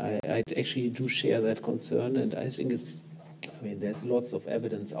 I mean, I actually do share that concern, and I think there's lots of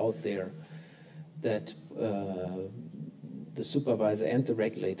evidence out there that the supervisor and the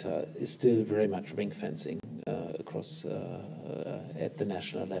regulator is still very much ring fencing across at the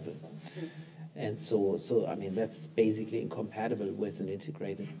national level. And so I mean, that's basically incompatible with an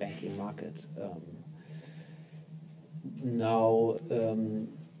integrated banking market. Now,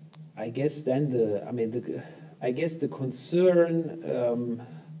 I guess then the concern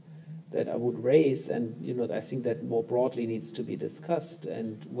that I would raise, and I think that more broadly needs to be discussed,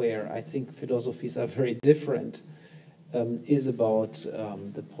 and where I think philosophies are very different, is about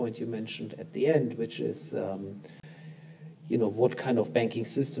the point you mentioned at the end, which is what kind of banking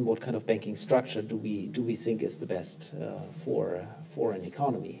system, what kind of banking structure do we think is the best for an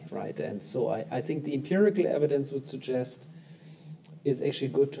economy, right? And so I think the empirical evidence would suggest it's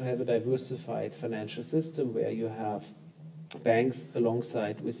actually good to have a diversified financial system where you have banks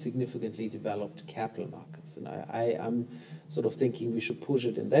alongside with significantly developed capital markets. And I'm sort of thinking we should push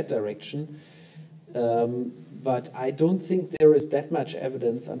it in that direction. But I don't think there is that much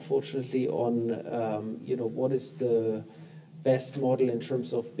evidence, unfortunately, on what is the best model in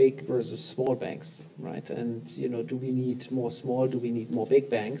terms of big versus small banks, right? And do we need more small? Do we need more big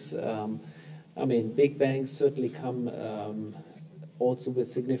banks? I mean, big banks certainly come also with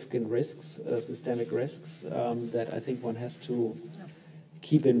significant risks, systemic risks, that I think one has to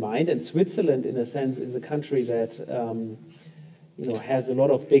keep in mind. And Switzerland, in a sense, is a country that has a lot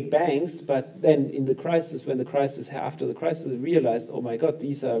of big banks, but then in the crisis, after the crisis, realized, oh my God,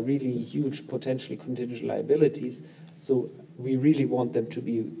 these are really huge, potentially contingent liabilities. So we really want them to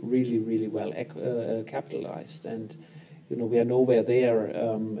be really, really well capitalized. And we are nowhere there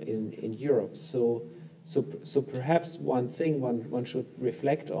in Europe. So perhaps one thing one should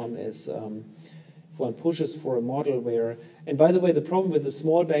reflect on is if one pushes for a model where, and by the way, the problem with the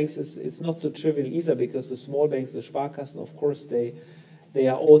small banks is it's not so trivial either, because the small banks, the Sparkassen, of course, they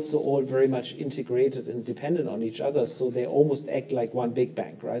are also all very much integrated and dependent on each other, so they almost act like one big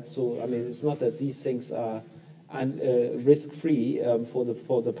bank, right? So I mean, it's not that these things are risk-free for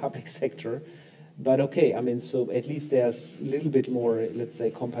the public sector. But okay, I mean, so at least there's a little bit more, let's say,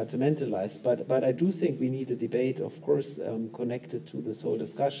 compartmentalized. But I do think we need a debate, of course, connected to this whole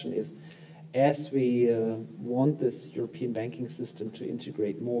discussion is, as we want this European banking system to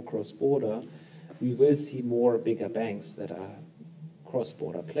integrate more cross-border, we will see more bigger banks that are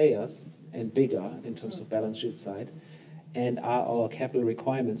cross-border players and bigger in terms of balance sheet side. And are our capital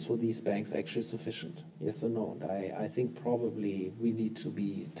requirements for these banks actually sufficient? Yes or no? And I think probably we need to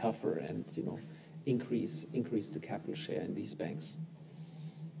be tougher and, increase the capital share in these banks.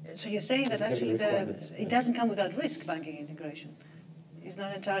 So you're saying that actually it doesn't come without risk, banking integration? It's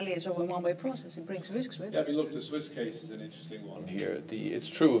not entirely a one-way process. It brings risks with it. Yeah, I mean, look, the Swiss case is an interesting one here. It's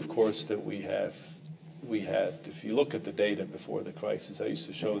true, of course, that we had, if you look at the data before the crisis, I used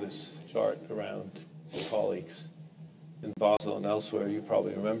to show this chart around to colleagues in Basel and elsewhere, you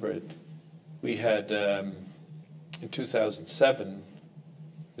probably remember it. We had, in 2007,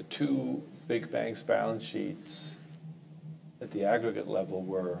 the two big banks' balance sheets at the aggregate level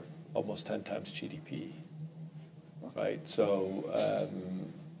were almost 10 times GDP, right? So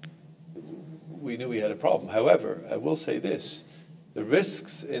we knew we had a problem. However, I will say this, the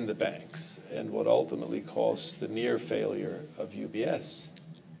risks in the banks and what ultimately caused the near failure of UBS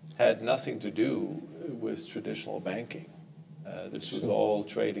had nothing to do with traditional banking. This was all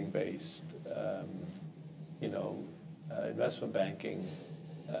trading-based, investment banking,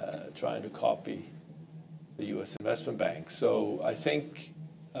 trying to copy the U.S. investment bank. So I think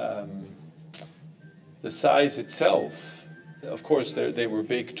the size itself, of course, they were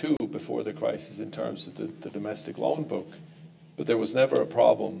big too before the crisis in terms of the domestic loan book, but there was never a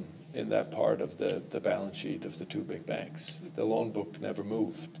problem in that part of the balance sheet of the two big banks. The loan book never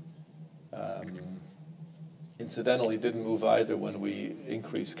moved. Incidentally, didn't move either when we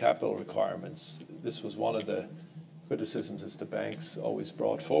increased capital requirements. This was one of the criticisms is the banks always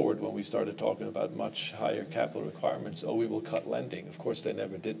brought forward when we started talking about much higher capital requirements. Oh, we will cut lending. Of course, they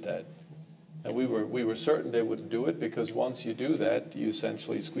never did that. And we were certain they wouldn't do it, because once you do that, you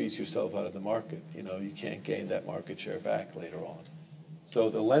essentially squeeze yourself out of the market. You can't gain that market share back later on. So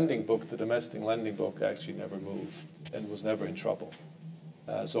the lending book, the domestic lending book, actually never moved and was never in trouble.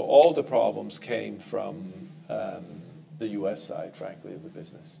 So all the problems came from the U.S. side, frankly, of the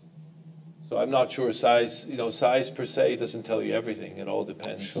business. So I'm not sure size per se doesn't tell you everything. It all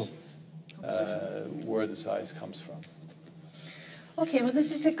depends where the size comes from. Okay, well,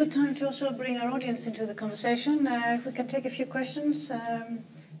 this is a good time to also bring our audience into the conversation. If we can take a few questions.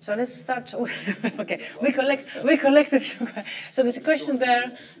 So let's start. Okay, we collect a few. So there's a question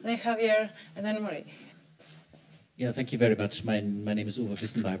there, then Javier, and then Marie. Yeah, thank you very much. My name is Uwe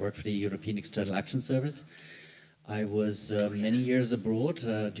Wissenbach. I work for the European External Action Service. I was many years abroad.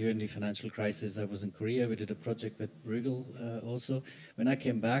 During the financial crisis, I was in Korea. We did a project with Bruegel also. When I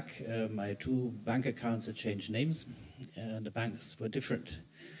came back, my 2 bank accounts had changed names, and the banks were different.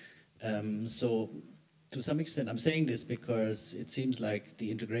 So to some extent, I'm saying this because it seems like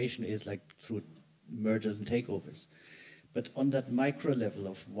the integration is like through mergers and takeovers. But on that micro level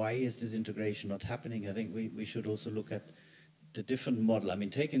of why is this integration not happening, I think we should also look at the different model. I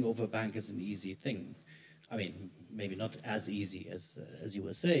mean, taking over a bank is an easy thing. I mean, maybe not as easy as you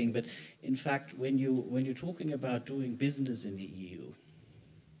were saying, but in fact, when you're talking about doing business in the EU,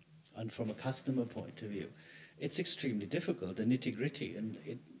 and from a customer point of view, it's extremely difficult, the nitty-gritty, and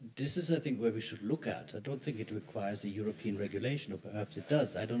this is, I think, where we should look at. I don't think it requires a European regulation, or perhaps it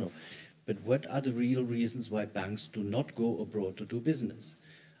does, I don't know. But what are the real reasons why banks do not go abroad to do business?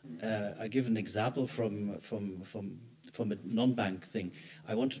 I give an example from a non-bank thing.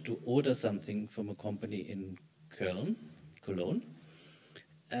 I wanted to order something from a company in Cologne,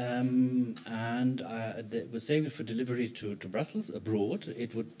 and they were saying for delivery to Brussels, abroad,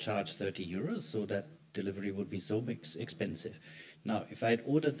 it would charge 30 euros, so that delivery would be so expensive. Now, if I had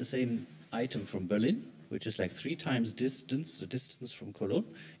ordered the same item from Berlin, which is like 3 times the distance from Cologne,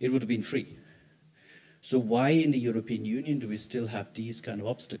 it would have been free. So why in the European Union do we still have these kind of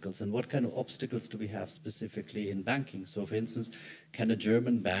obstacles? And what kind of obstacles do we have specifically in banking? So for instance, can a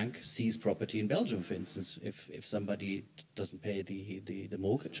German bank seize property in Belgium, for instance, if somebody doesn't pay the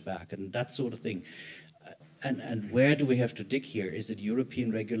mortgage back and that sort of thing? And where do we have to dig here? Is it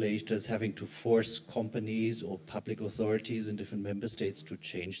European regulators having to force companies or public authorities in different member states to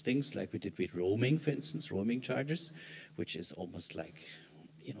change things, like we did with roaming, for instance, roaming charges, which is almost like,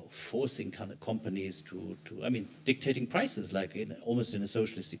 forcing kind of companies to dictating prices, like almost in a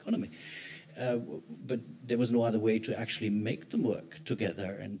socialist economy. But there was no other way to actually make them work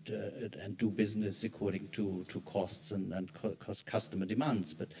together and do business according to costs and customer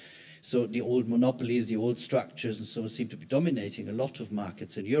demands. But so the old monopolies, the old structures, and so seem to be dominating a lot of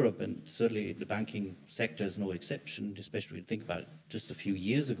markets in Europe, and certainly the banking sector is no exception. Especially when you think about it, just a few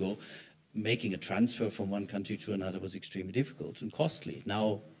years ago, making a transfer from one country to another was extremely difficult and costly.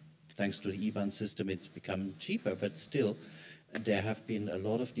 Now, thanks to the IBAN system, it's become cheaper, but still, there have been a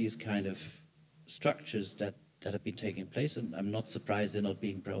lot of these kind of structures that have been taking place, and I'm not surprised they're not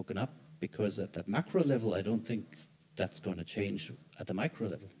being broken up, because at that macro level, I don't think that's going to change at the micro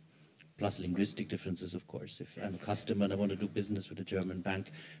level. Plus linguistic differences, of course. If I'm a customer and I want to do business with a German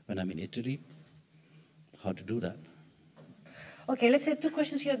bank when I'm in Italy, how to do that? Okay, let's say 2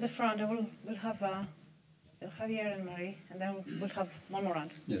 questions here at the front. We'll have Javier and Marie, and then we'll have one more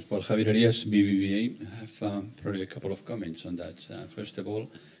round. Yes, well, Javier Arias, BBVA. I have probably a couple of comments on that. First of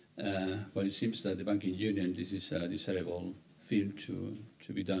all, well, it seems that the banking union, this is a desirable thing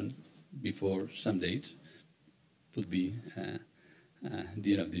to be done before some date. Could be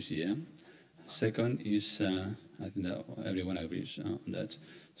the end of this year. Second is, I think that everyone agrees on that.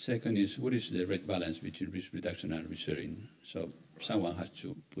 Second is, what is the right balance between risk reduction and risk sharing? So someone has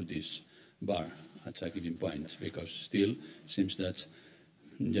to put this bar at a given point, because still seems that,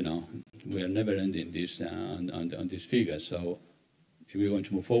 we are never ending this on this figure. So if we're going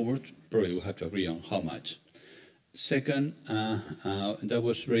to move forward, probably we'll have to agree on how much. Second, that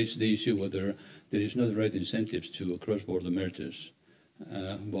was raised the issue whether there is no the right incentives to cross-border mergers.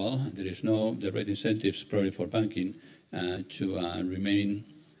 Well, there is no the right incentives probably for banking to remain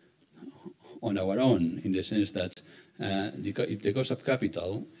on our own, in the sense that if the cost of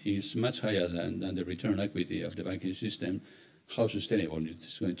capital is much higher than the return on equity of the banking system, how sustainable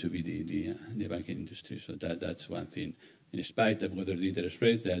it's going to be the banking industry. So that's one thing. In spite of whether the interest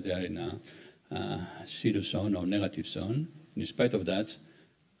rates they are in a zero zone or negative zone, in spite of that,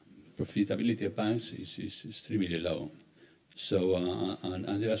 profitability of banks is extremely low. So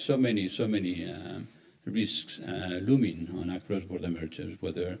and there are so many risks looming on cross-border mergers,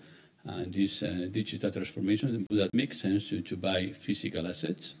 whether this digital transformation, would that make sense to buy physical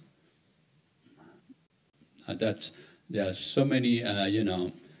assets? There are so many,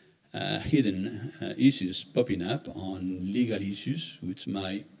 hidden issues popping up on legal issues which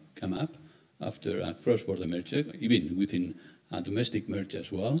might come up after a cross-border merger, even within a domestic merger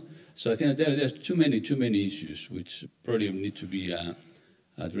as well. So I think there's too many issues which probably need to be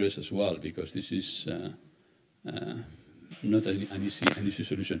addressed as well, because this is not an easy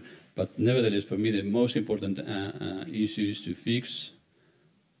solution. But nevertheless, for me, the most important issue is to fix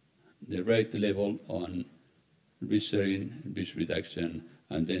the right level on risk sharing, risk reduction,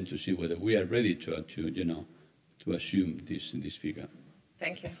 and then to see whether we are ready to assume this figure.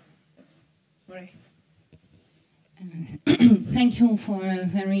 Thank you. Marie. Thank you for a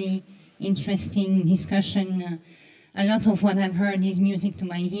very interesting discussion. A lot of what I've heard is music to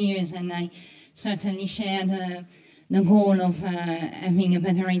my ears, and I certainly share the goal of having a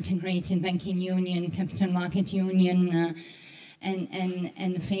better integrated banking union, capital market union,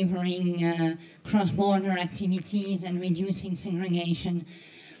 and favoring cross-border activities and reducing segregation.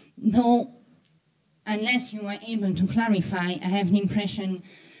 Though, unless you are able to clarify, I have the impression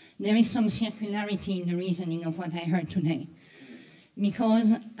there is some circularity in the reasoning of what I heard today.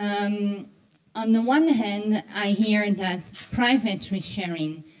 Because on the one hand, I hear that private risk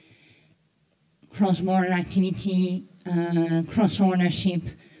sharing, cross-border activity, cross-ownership,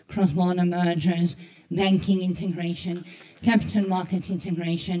 cross-border mergers, banking integration, capital market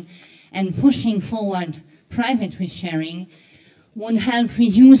integration, and pushing forward private risk sharing would help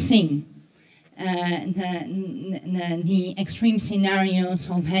reducing the extreme scenarios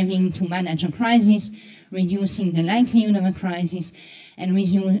of having to manage a crisis, reducing the likelihood of a crisis, and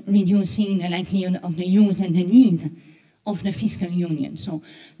reducing the likelihood of the use and the need of the fiscal union. So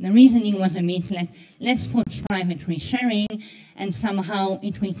the reasoning was a bit, let's put private risk sharing, and somehow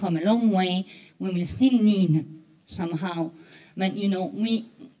it will come a long way. We will still need somehow, but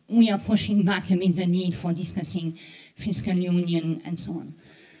we are pushing back a bit the need for discussing fiscal union and so on.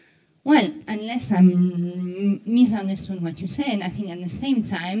 Well, unless I misunderstood what you said, I think at the same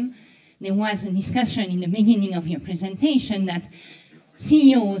time, there was a discussion in the beginning of your presentation that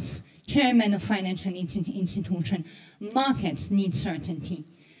CEOs, chairmen of financial institutions, markets need certainty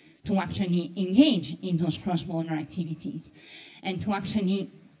to actually engage in those cross-border activities and to actually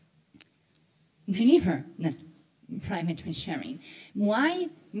deliver that private risk sharing. Why?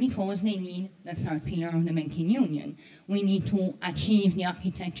 Because they need the third pillar of the banking union. We need to achieve the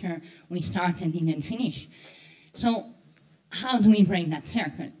architecture we started and didn't finish. So how do we break that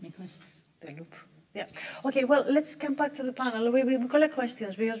circle? Because the loop. Yeah. Okay, well, let's come back to the panel. We collect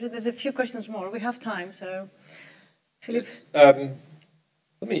questions because there's a few questions more. We have time, so Philip.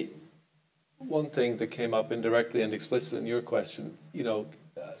 One thing that came up indirectly and explicitly in your question,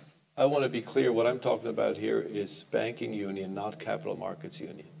 I want to be clear, what I'm talking about here is banking union, not capital markets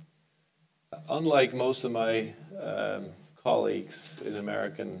union. Unlike most of my colleagues in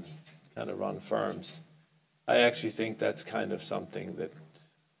American kind of run firms, I actually think that's kind of something that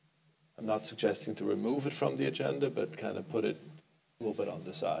I'm not suggesting to remove it from the agenda, but kind of put it a little bit on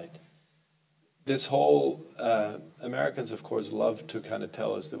the side. This whole, Americans, of course, love to kind of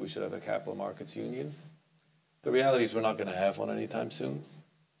tell us that we should have a capital markets union. The reality is we're not going to have one anytime soon.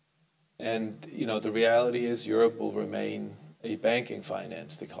 And, the reality is Europe will remain a banking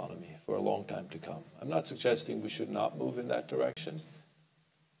financed economy for a long time to come. I'm not suggesting we should not move in that direction.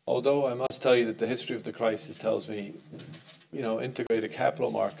 Although I must tell you that the history of the crisis tells me, integrated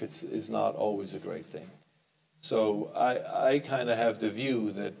capital markets is not always a great thing. So I kind of have the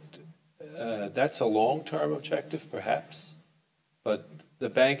view that that's a long-term objective, perhaps, but the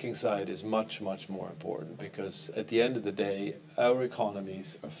banking side is much, much more important because at the end of the day, our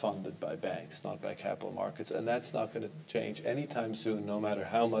economies are funded by banks, not by capital markets, and that's not going to change anytime soon, no matter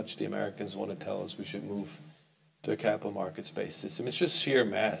how much the Americans want to tell us we should move to a capital markets-based system. It's just sheer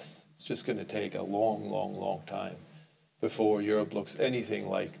math. It's just going to take a long, long, long time before Europe looks anything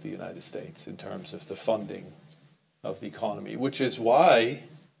like the United States in terms of the funding of the economy, which is why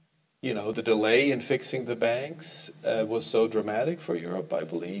the delay in fixing the banks was so dramatic for Europe, I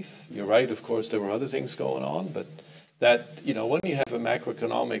believe. You're right, of course, there were other things going on, but that, when you have a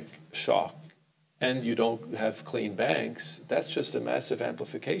macroeconomic shock and you don't have clean banks, that's just a massive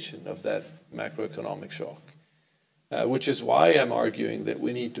amplification of that macroeconomic shock, which is why I'm arguing that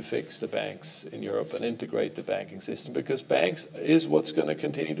we need to fix the banks in Europe and integrate the banking system, because banks is what's going to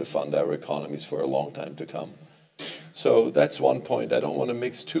continue to fund our economies for a long time to come. So that's one point. I don't want to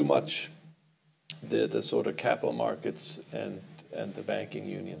mix too much the sort of capital markets and the banking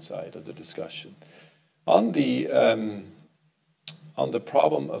union side of the discussion. On the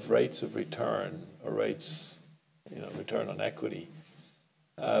problem of rates of return or rates, return on equity,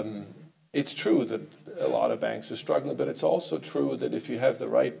 it's true that a lot of banks are struggling, but it's also true that if you have the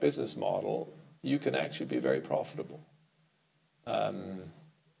right business model, you can actually be very profitable.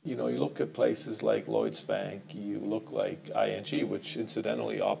 You look at places like Lloyds Bank, you look like ING, which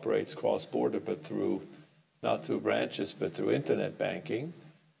incidentally operates cross-border, but not through branches, but through internet banking.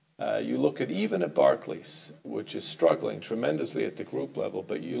 You look even at Barclays, which is struggling tremendously at the group level,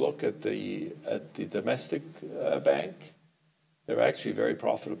 but you look at the domestic bank, they're actually very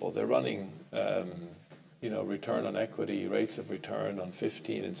profitable. They're running, return on equity, rates of return on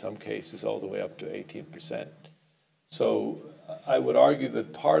 15, in some cases, all the way up to 18%. So I would argue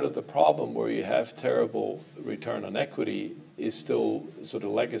that part of the problem where you have terrible return on equity is still sort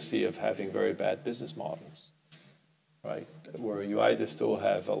of legacy of having very bad business models, right? Where you either still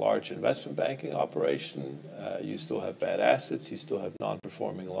have a large investment banking operation, you still have bad assets, you still have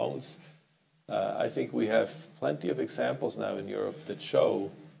non-performing loans. I think we have plenty of examples now in Europe that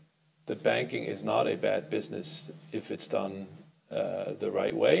show that banking is not a bad business if it's done the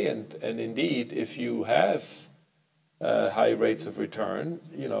right way. And indeed, if you have high rates of return,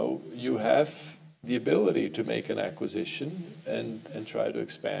 you have the ability to make an acquisition and try to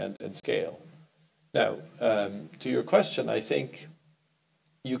expand and scale. Now, to your question, I think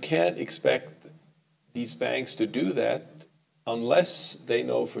you can't expect these banks to do that unless they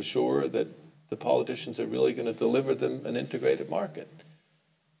know for sure that the politicians are really going to deliver them an integrated market.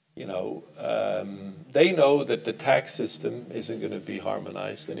 They know that the tax system isn't going to be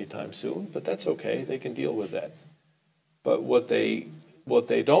harmonized anytime soon, but that's okay. They can deal with that. But what they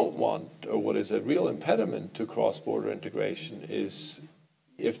don't want, or what is a real impediment to cross-border integration, is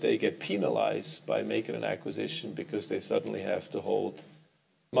if they get penalized by making an acquisition because they suddenly have to hold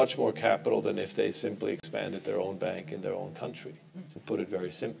much more capital than if they simply expanded their own bank in their own country, to put it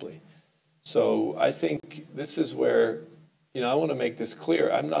very simply. So I think this is where, I want to make this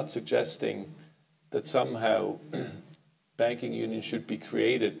clear. I'm not suggesting that somehow banking union should be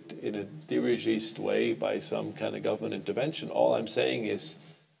created in a dirigiste way by some kind of government intervention. All I'm saying is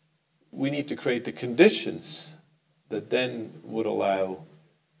we need to create the conditions that then would allow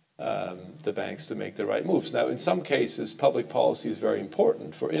the banks to make the right moves. Now, in some cases, public policy is very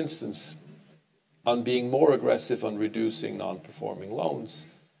important. For instance, on being more aggressive on reducing non-performing loans,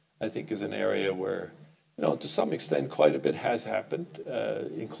 I think is an area where, to some extent, quite a bit has happened,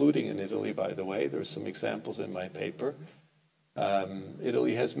 including in Italy, by the way. There's some examples in my paper.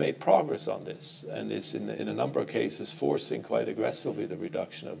 Italy has made progress on this and is in a number of cases forcing quite aggressively the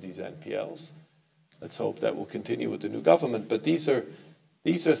reduction of these NPLs. Let's hope that will continue with the new government. But these are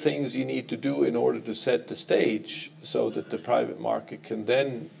things you need to do in order to set the stage so that the private market can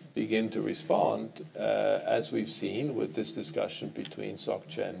then begin to respond, as we've seen with this discussion between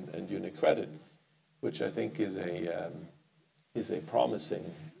SocGen and UniCredit, which I think is a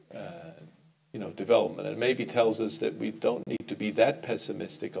promising development. And maybe tells us that we don't need to be that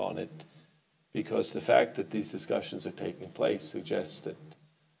pessimistic on it, because the fact that these discussions are taking place suggests that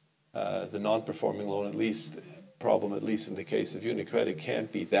the non-performing loan problem, at least in the case of UniCredit,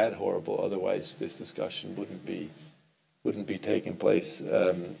 can't be that horrible. Otherwise, this discussion wouldn't be taking place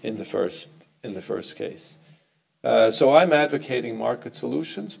in the first case. So I'm advocating market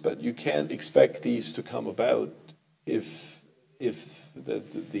solutions, but you can't expect these to come about if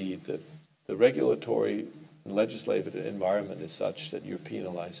the regulatory and legislative environment is such that you're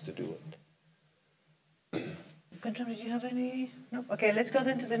penalized to do it. Gunther, did you have any? No. Okay, let's go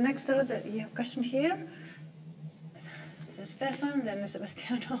then to the next. You have a question here. Stefan, then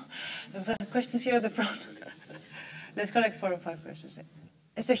Sebastiano. Questions here at the front. Let's collect 4 or 5 questions.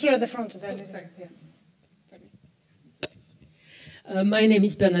 So here at the front. My name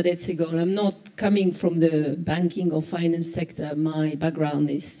is Bernadette Segol. I'm not coming from the banking or finance sector. My background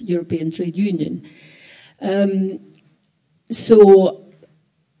is European Trade Union. So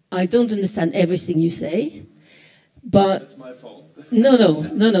I don't understand everything you say, but... That's my fault.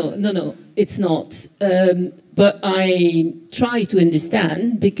 No, it's not. But I try to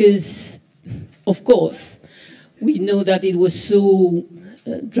understand because, of course, we know that it was so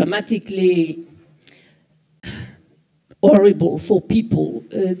dramatically horrible for people,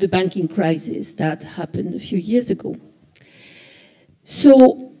 the banking crisis that happened a few years ago.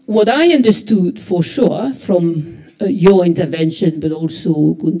 So what I understood for sure from your intervention, but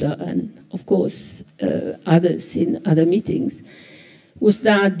also Gunda and, of course, others in other meetings, was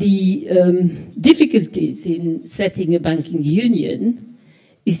that the difficulties in setting a banking union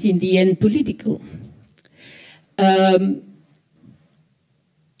is in the end political.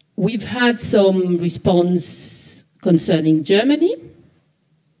 we've had some response concerning Germany.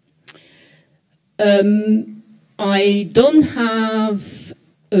 I don't have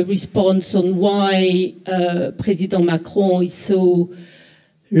a response on why President Macron is so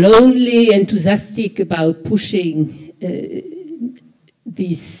lonely, enthusiastic about pushing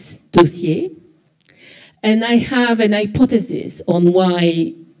this dossier. And I have an hypothesis on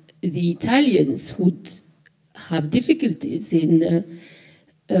why the Italians would have difficulties in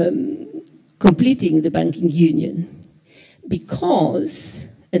completing the banking union. Because,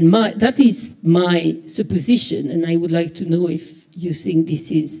 and that is my supposition, and I would like to know if you think this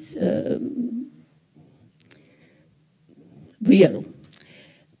is real.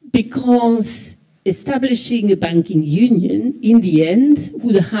 Because establishing a banking union, in the end,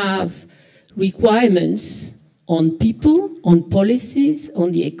 would have requirements on people, on policies,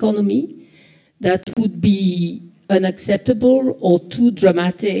 on the economy that would be unacceptable or too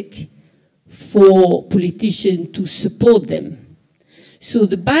dramatic for politicians to support them. So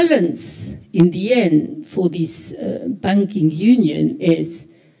the balance in the end for this banking union is,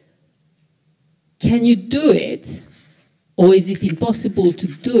 can you do it, or is it impossible to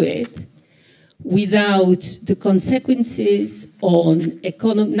do it without the consequences on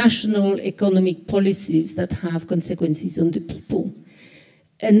national economic policies that have consequences on the people?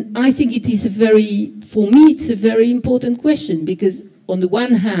 And I think it is for me, it's a very important question, because on the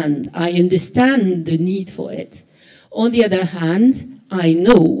one hand, I understand the need for it. On the other hand, I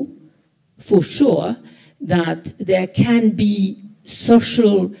know for sure that there can be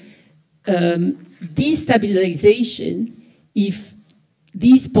social destabilization if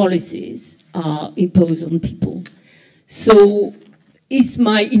these policies are imposed on people. So is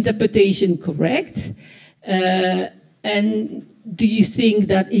my interpretation correct? And do you think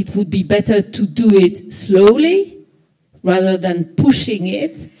that it would be better to do it slowly rather than pushing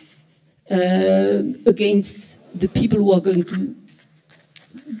it against the people who are going to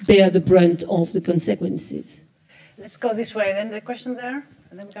bear the brunt of the consequences? Let's go this way. Then the question there,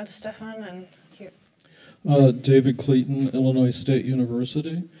 and then we go to Stefan and here. David Clayton, Illinois State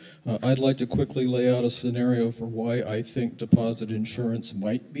University. I'd like to quickly lay out a scenario for why I think deposit insurance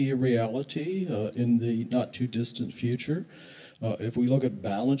might be a reality in the not too distant future. If we look at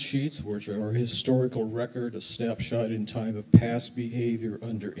balance sheets, which are a historical record, a snapshot in time of past behavior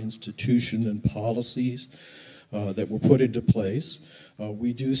under institution and policies that were put into place,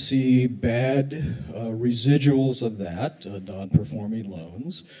 we do see bad residuals of that, non-performing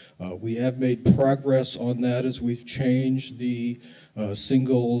loans. We have made progress on that as we've changed the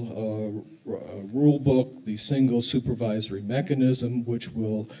single rule book, the single supervisory mechanism, which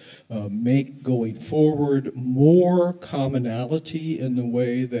will make going forward more commonality in the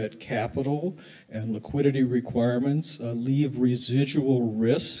way that capital and liquidity requirements leave residual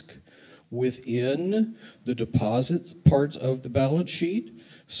risk within the deposits part of the balance sheet.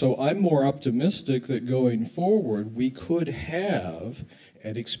 So I'm more optimistic that going forward we could have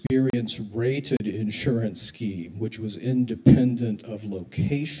an experience-rated insurance scheme which was independent of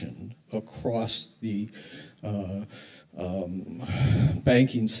location across the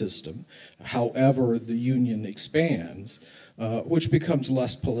banking system, however the union expands, which becomes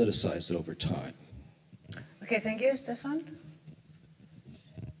less politicized over time. Okay, thank you, Stefan.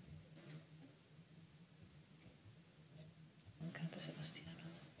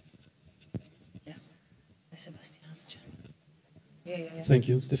 Yeah. Thank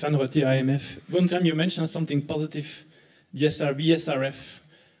you. Stefan Rotti, IMF. One time you mentioned something positive, the SRB, SRF,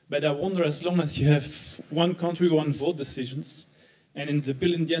 but I wonder, as long as you have one country, one vote decisions, and in the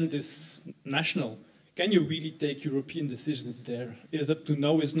bill in the end is national, can you really take European decisions there? It is up to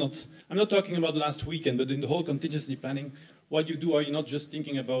now, is not, I'm not talking about last weekend, but in the whole contingency planning, what you do, are you not just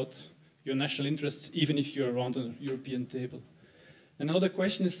thinking about your national interests, even if you're around a European table? Another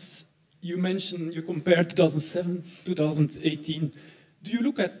question is, you mentioned, you compared 2007, 2018. Do you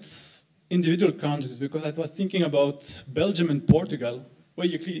look at individual countries? Because I was thinking about Belgium and Portugal, where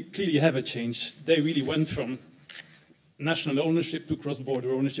you clearly have a change. They really went from national ownership to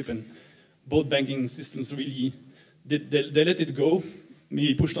cross-border ownership, and both banking systems really, they let it go,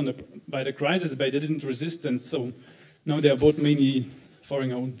 maybe pushed on by the crisis, but they didn't resist, and so now they are both mainly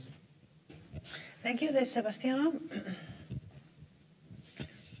foreign owned. Thank you. There's Sebastiano.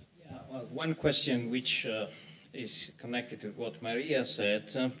 Well, one question which is connected to what Maria said,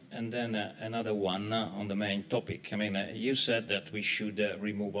 and then another one on the main topic. I mean, you said that we should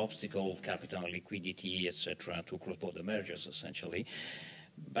remove obstacle, capital, liquidity, etc., to cross-border mergers, essentially.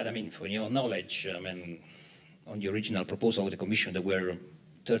 But I mean, for your knowledge, I mean, on the original proposal of the Commission, there were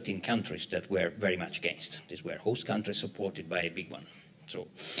 13 countries that were very much against. These were host countries supported by a big one. So,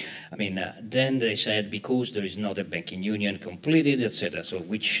 I mean, then they said because there is not a banking union completed, etc. So,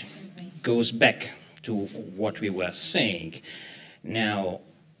 which goes back to what we were saying. Now,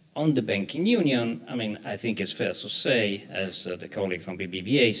 on the banking union, I mean, I think it's fair to say, as the colleague from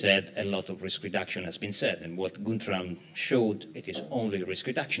BBVA said, a lot of risk reduction has been said. And what Guntram showed, it is only risk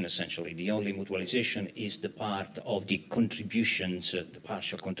reduction, essentially. The only mutualization is the part of the contributions, the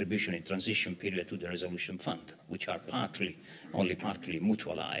partial contribution in transition period to the resolution fund, which are only partly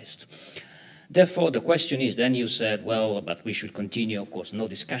mutualized. Therefore, the question is, then you said, well, but we should continue, of course, no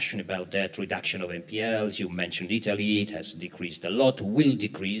discussion about that, reduction of NPLs. You mentioned Italy, it has decreased a lot, will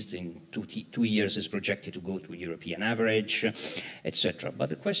decrease in 2 years, is projected to go to European average, etc. But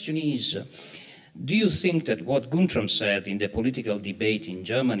the question is, do you think that what Guntram said in the political debate in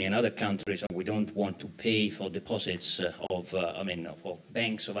Germany and other countries, we don't want to pay for deposits of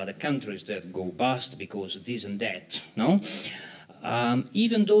banks of other countries that go bust because of this and that, no?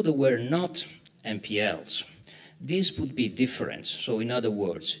 Even though there were not NPLs, this would be different. So in other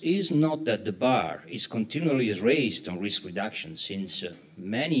words, it's not that the bar is continually raised on risk reduction since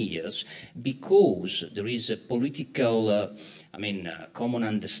many years because there is a political, common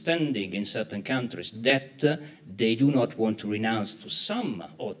understanding in certain countries that they do not want to renounce to some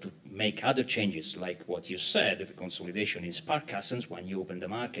or to make other changes, like what you said, the consolidation in Sparkassens. When you open the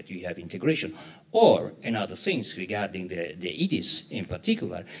market, you have integration. Or, another things regarding the EDIS in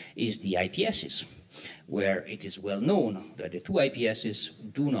particular, is the IPSs, where it is well known that the two IPSs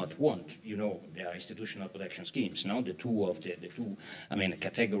do not want, they are institutional protection schemes, no? The two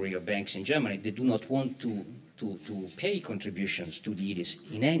category of banks in Germany, they do not want to pay contributions to the EDIS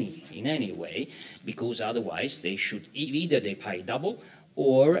in any way, because otherwise they should either they pay double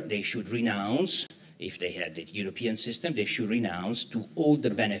or they should renounce. If they had the European system, they should renounce to all the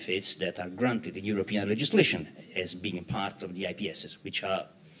benefits that are granted in European legislation as being part of the IPSs, which are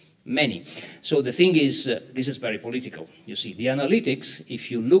many. So the thing is, this is very political. You see, the analytics,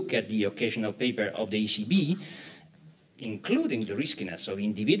 if you look at the occasional paper of the ECB, including the riskiness of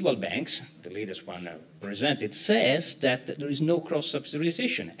individual banks, the latest one presented, says that there is no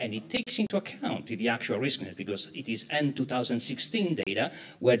cross-subsidization, and it takes into account the actual riskiness, because it is end 2016 data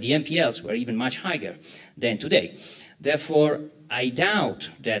where the NPLs were even much higher than today. Therefore, I doubt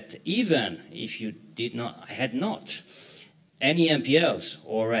that even if you had not any NPLs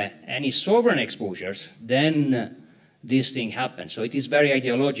or any sovereign exposures, then this thing happens. So it is very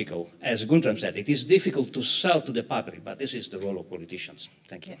ideological. As Guntram said, it is difficult to sell to the public, but this is the role of politicians.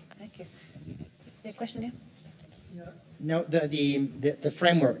 Thank you. Yeah, thank you. A question here? Now, the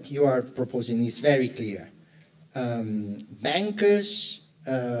framework you are proposing is very clear. Bankers,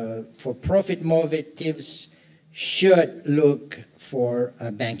 for profit motives, should look for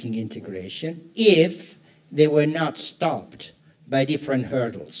banking integration if they were not stopped by different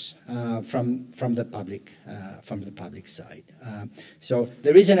hurdles from the public side. So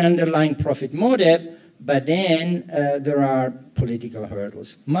there is an underlying profit motive, but then there are political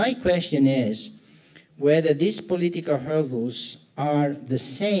hurdles. My question is whether these political hurdles are the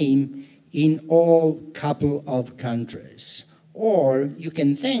same in all couple of countries, or you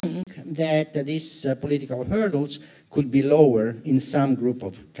can think that these political hurdles could be lower in some group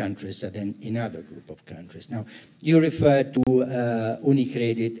of countries than in other group of countries. Now, you refer to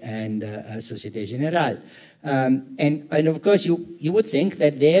Unicredit and Société Générale. And of course, you would think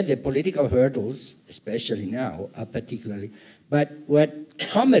that there the political hurdles, especially now, are particularly, but what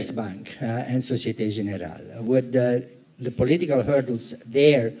Commerzbank and Société Générale, would the political hurdles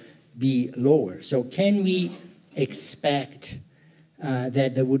there be lower? So can we expect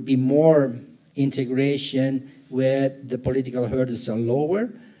that there would be more integration where the political hurdles are lower?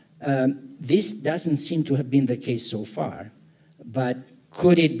 This doesn't seem to have been the case so far, but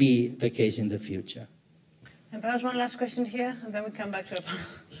could it be the case in the future? And perhaps one last question here, and then we come back to it.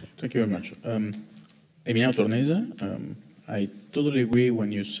 Thank you very much. Emiliano Tornese, I totally agree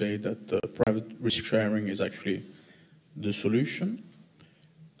when you say that private risk sharing is actually the solution.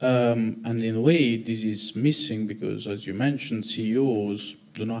 And in a way, this is missing because, as you mentioned, CEOs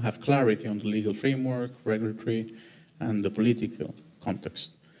do not have clarity on the legal framework, regulatory, and the political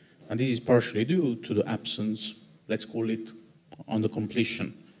context. And this is partially due to the absence, let's call it, on the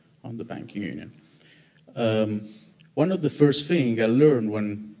completion on the banking union. One of the first things I learned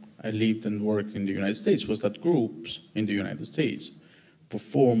when I lived and worked in the United States was that groups in the United States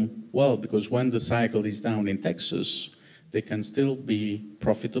perform well because when the cycle is down in Texas, they can still be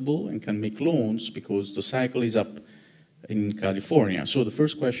profitable and can make loans because the cycle is up in California. So the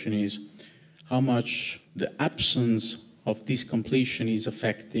first question is how much the absence of this completion is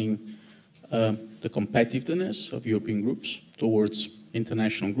affecting the competitiveness of European groups towards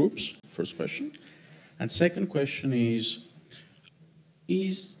international groups? First question. And second question is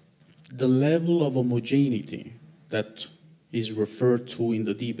the level of homogeneity that is referred to in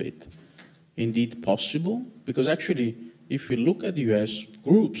the debate indeed possible? Because actually, if you look at the US,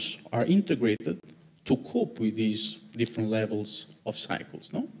 groups are integrated to cope with these different levels of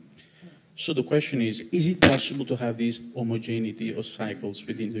cycles, no? So the question is it possible to have this homogeneity of cycles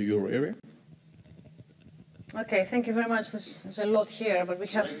within the euro area? Okay, thank you very much. There's a lot here, but we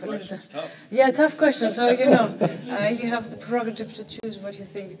have tough questions. So you have the prerogative to choose what you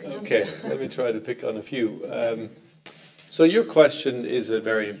think you can answer. Okay, let me try to pick on a few. So your question is a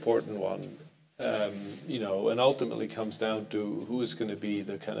very important one, and ultimately comes down to who is going to be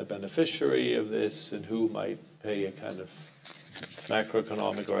the kind of beneficiary of this and who might pay a kind of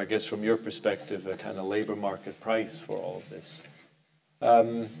macroeconomic, or I guess from your perspective, a kind of labor market price for all of this.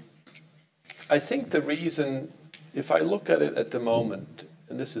 I think the reason, if I look at it at the moment,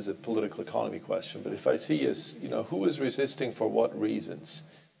 and this is a political economy question, but if I see who is resisting for what reasons,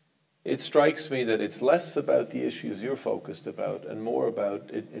 it strikes me that it's less about the issues you're focused about and more about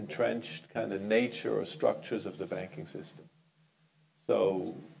entrenched kind of nature or structures of the banking system.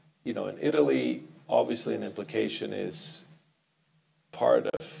 So, in Italy, obviously an implication is part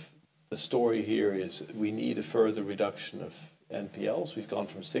of the story here is we need a further reduction of NPLs. We've gone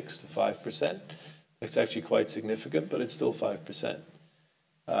from 6 to 5%. It's actually quite significant, but it's still 5%.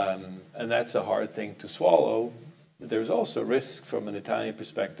 And that's a hard thing to swallow. There's also risk from an Italian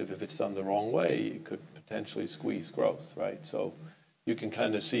perspective. If it's done the wrong way, it could potentially squeeze growth, right? So you can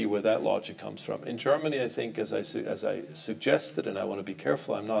kind of see where that logic comes from. In Germany, I think, as I suggested, and I want to be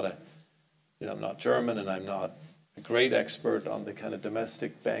careful, I'm not German, and I'm not a great expert on the kind of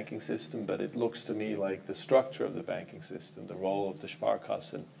domestic banking system, but it looks to me like the structure of the banking system, the role of the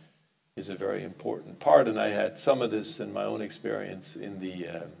Sparkassen, is a very important part. And I had some of this in my own experience in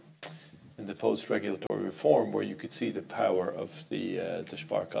the post-regulatory reform, where you could see the power of the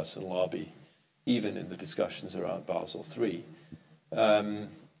Sparkassen lobby, even in the discussions around Basel III.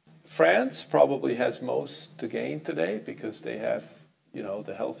 France probably has most to gain today because they have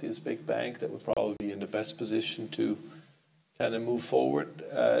the healthiest big bank that would probably be in the best position to kind of move forward.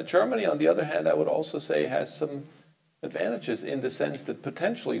 Germany, on the other hand, I would also say has some advantages in the sense that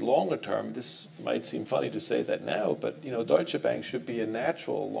potentially longer term, this might seem funny to say that now, but Deutsche Bank should be a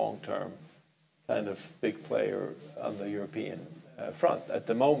natural long-term kind of big player on the European front. At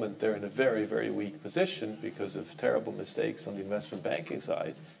the moment, they're in a very, very weak position because of terrible mistakes on the investment banking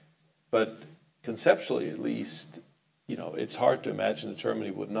side. But conceptually, at least, it's hard to imagine that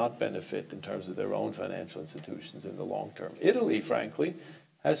Germany would not benefit in terms of their own financial institutions in the long term. Italy, frankly,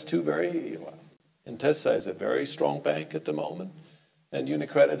 has two Intesa is a very strong bank at the moment, and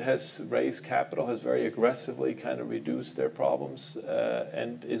UniCredit has raised capital, has very aggressively kind of reduced their problems,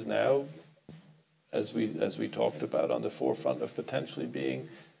 and is now, as we talked about, on the forefront of potentially being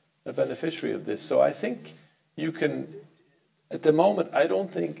a beneficiary of this. So I think you can, at the moment, I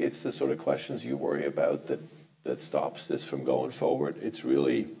don't think it's the sort of questions you worry about that stops this from going forward. It's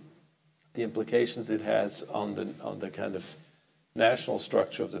really the implications it has on the kind of national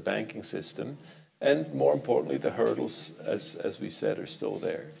structure of the banking system, and more importantly, the hurdles, as we said, are still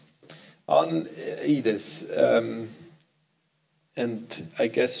there. On EDIS, and I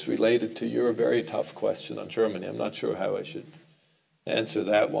guess related to your very tough question on Germany, I'm not sure how I should answer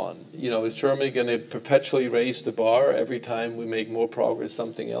that one. Is Germany going to perpetually raise the bar every time we make more progress?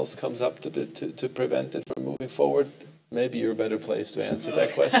 Something else comes up to prevent it from moving forward? Maybe you're a better place to answer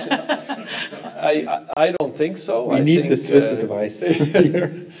that question. I don't think so. We need the Swiss advice.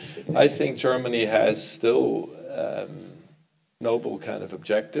 I think Germany has still noble kind of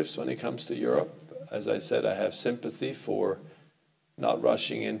objectives when it comes to Europe. As I said, I have sympathy for not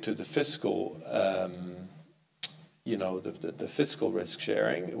rushing into the fiscal the fiscal risk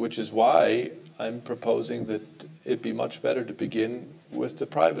sharing, which is why I'm proposing that it'd be much better to begin with the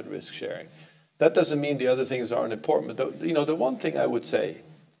private risk sharing. That doesn't mean the other things aren't important, but the one thing I would say,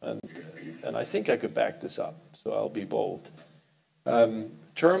 and I think I could back this up, so I'll be bold.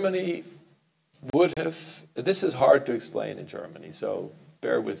 Germany would have, this is hard to explain in Germany, so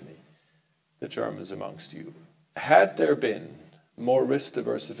bear with me, the Germans amongst you. Had there been more risk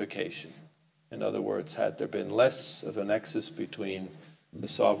diversification, in other words, had there been less of a nexus between the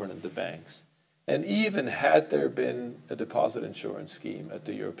sovereign and the banks, and even had there been a deposit insurance scheme at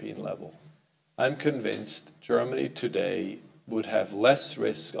the European level, I'm convinced Germany today would have less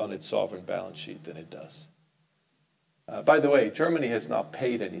risk on its sovereign balance sheet than it does. By the way, Germany has not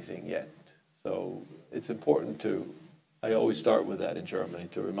paid anything yet, so it's important I always start with that in Germany,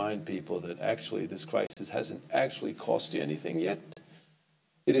 to remind people that actually this crisis hasn't actually cost you anything yet.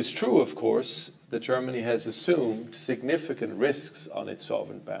 It is true, of course, that Germany has assumed significant risks on its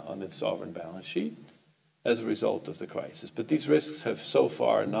sovereign balance sheet as a result of the crisis. But these risks have so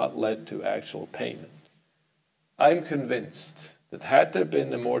far not led to actual payment. I'm convinced that had there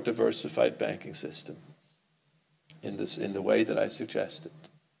been a more diversified banking system in the way that I suggested,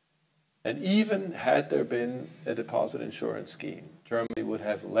 and even had there been a deposit insurance scheme, Germany would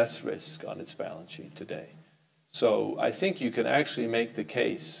have less risk on its balance sheet today. So I think you can actually make the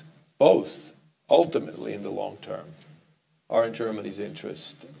case, both ultimately in the long term, are in Germany's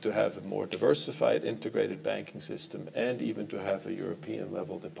interest to have a more diversified, integrated banking system and even to have a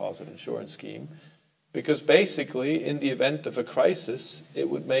European-level deposit insurance scheme, because basically, in the event of a crisis, it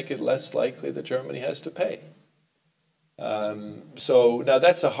would make it less likely that Germany has to pay. So now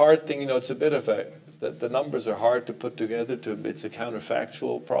that's a hard thing, it's a bit of the numbers are hard to put together, it's a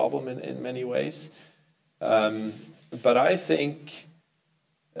counterfactual problem in many ways. But I think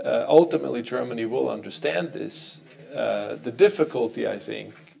ultimately Germany will understand this. The difficulty, I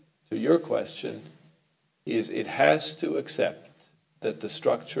think, to your question, is it has to accept that the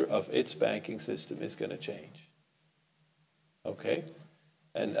structure of its banking system is going to change. Okay?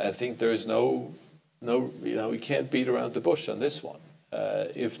 And I think there is no, we can't beat around the bush on this one.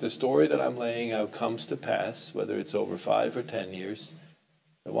 If the story that I'm laying out comes to pass, whether it's over 5 or 10 years,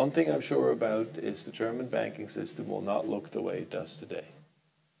 the one thing I'm sure about is the German banking system will not look the way it does today.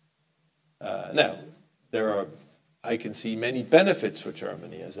 Now, I can see many benefits for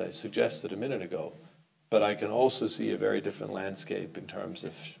Germany, as I suggested a minute ago, but I can also see a very different landscape in terms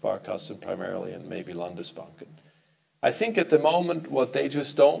of Sparkassen primarily and maybe Landesbanken. I think at the moment what they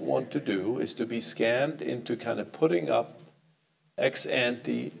just don't want to do is to be scammed into kind of putting up ex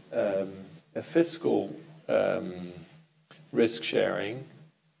ante a fiscal risk sharing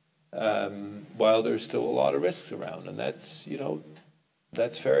while there's still a lot of risks around, and that's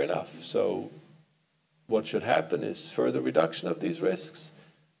fair enough. So what should happen is further reduction of these risks,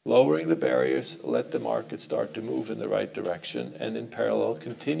 lowering the barriers, let the market start to move in the right direction, and in parallel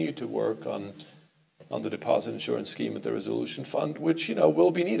continue to work on the deposit insurance scheme at the resolution fund, which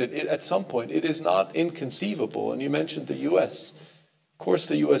will be needed at some point. It is not inconceivable, and you mentioned the U.S. Of course,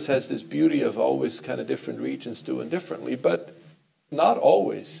 the U.S. has this beauty of always kind of different regions doing differently, but not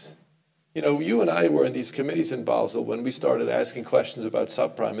always. You and I were in these committees in Basel when we started asking questions about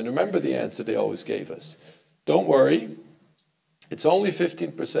subprime, and remember the answer they always gave us. Don't worry, it's only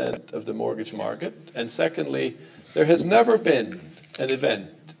 15% of the mortgage market, and secondly, there has never been an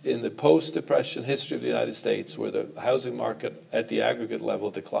event in the post-depression history of the United States where the housing market at the aggregate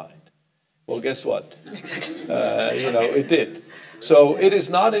level declined. Well, guess what? It did. So it is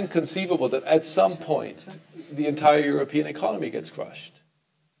not inconceivable that at some point the entire European economy gets crushed.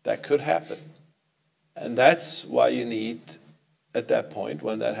 That could happen. And that's why you need, at that point,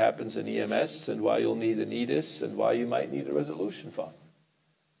 when that happens, an EMS, and why you'll need an EDIS, and why you might need a resolution fund.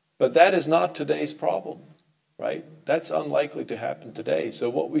 But that is not today's problem, right? That's unlikely to happen today.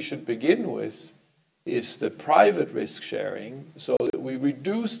 So what we should begin with is the private risk sharing so that we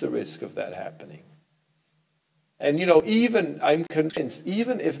reduce the risk of that happening. And, I'm convinced,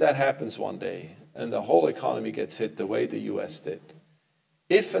 even if that happens one day, and the whole economy gets hit the way the U.S. did,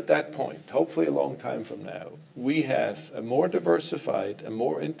 if at that point, hopefully a long time from now, we have a more diversified, a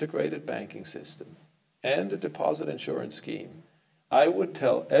more integrated banking system and a deposit insurance scheme, I would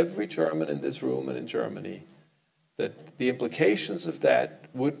tell every German in this room and in Germany that the implications of that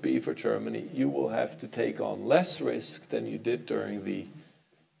would be for Germany, you will have to take on less risk than you did during the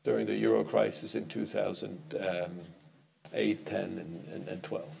Euro crisis in 2008, 10, and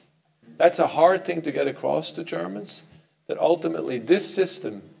 12. That's a hard thing to get across to Germans, that ultimately this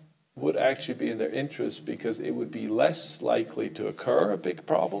system would actually be in their interest because it would be less likely to occur, a big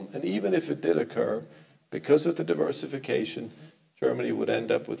problem. And even if it did occur, because of the diversification, Germany would end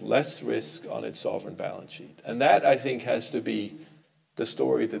up with less risk on its sovereign balance sheet. And that, I think, has to be the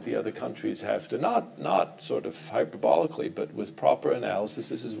story that the other countries have to, not sort of hyperbolically, but with proper analysis.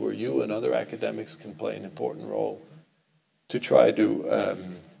 This is where you and other academics can play an important role to try to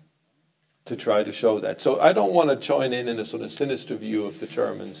show that. So I don't want to join in a sort of sinister view of the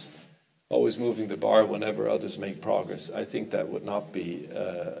Germans always moving the bar whenever others make progress. I think that would not be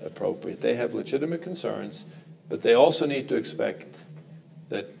appropriate. They have legitimate concerns, but they also need to expect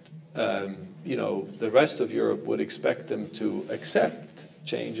that the rest of Europe would expect them to accept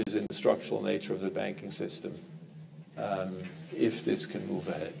changes in the structural nature of the banking system if this can move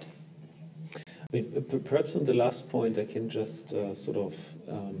ahead. Perhaps on the last point, I can just sort of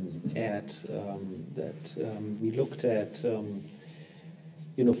add that we looked at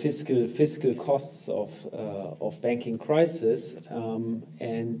fiscal costs of banking crisis,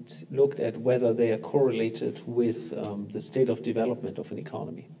 and looked at whether they are correlated with the state of development of an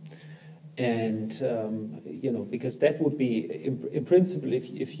economy. And because that would be in principle,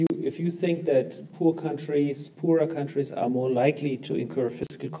 if you think that poorer countries are more likely to incur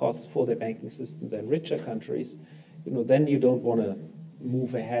fiscal costs for their banking system than richer countries, then you don't want to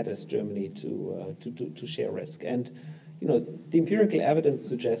move ahead as Germany to share risk. And the empirical evidence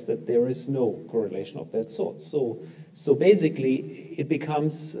suggests that there is no correlation of that sort. So basically, it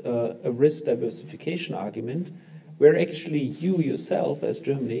becomes a risk diversification argument, where actually you yourself, as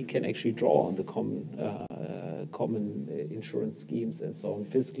Germany, can actually draw on the common insurance schemes and so on,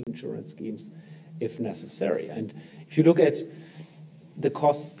 fiscal insurance schemes, if necessary. And if you look at the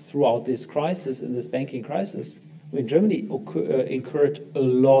costs throughout this crisis, in this banking crisis, I mean, Germany incurred a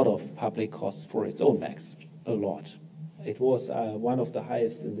lot of public costs for its own banks, a lot. It was one of the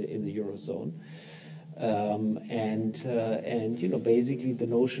highest in the Eurozone. Basically the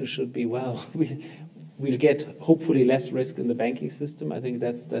notion should be, well, we'll get hopefully less risk in the banking system. I think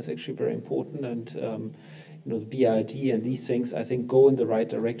that's actually very important. And the BRD and these things, I think, go in the right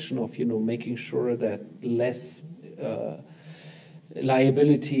direction of making sure that less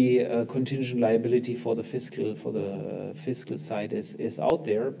liability, contingent liability for the fiscal side is out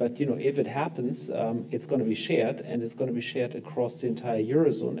there. But if it happens, it's going to be shared, and it's going to be shared across the entire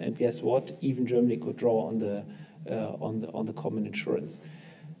Eurozone. And guess what? Even Germany could draw on the common insurance.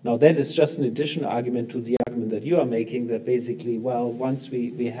 Now, that is just an additional argument to the argument that you are making, that basically, well, once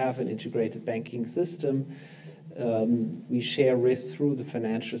we have an integrated banking system, we share risk through the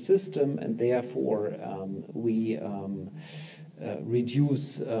financial system, and therefore we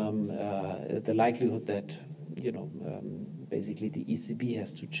reduce the likelihood that basically the ECB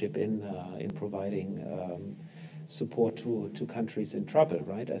has to chip in providing support to countries in trouble,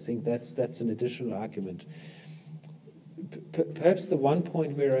 right? I think that's an additional argument. Perhaps the one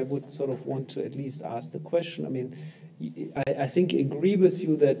point where I would sort of want to at least ask the question, I mean, I think agree with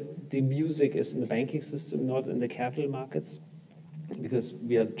you that the music is in the banking system, not in the capital markets, because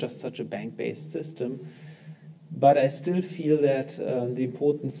we are just such a bank-based system. But I still feel that the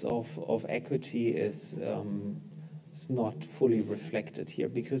importance of equity is not fully reflected here,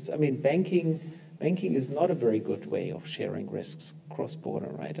 because I mean, banking is not a very good way of sharing risks cross-border,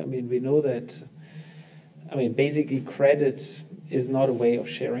 right? I mean, we know that. I mean, basically, credit is not a way of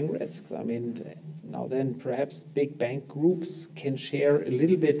sharing risks. I mean, now then, perhaps big bank groups can share a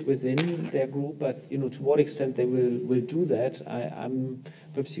little bit within their group, but to what extent they will do that,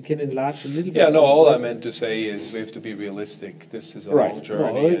 perhaps you can enlarge a little bit. Yeah, no. All I meant to say is we have to be realistic. This is a long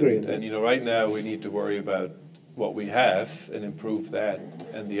journey, no, I agree. And right now we need to worry about what we have and improve that.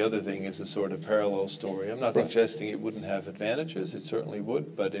 And the other thing is a sort of parallel story. I'm not suggesting it wouldn't have advantages. It certainly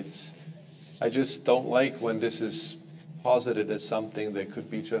would, but I just don't like when this is posited as something that could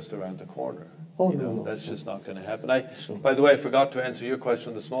be just around the corner. No, that's just not going to happen. By the way, I forgot to answer your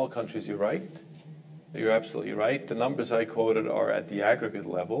question on the small countries. You're right. You're absolutely right. The numbers I quoted are at the aggregate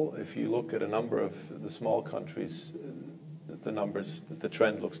level. If you look at a number of the small countries, the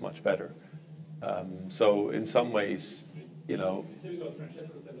trend looks much better. So in some ways, yeah,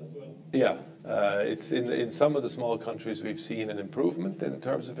 it's in some of the small countries we've seen an improvement in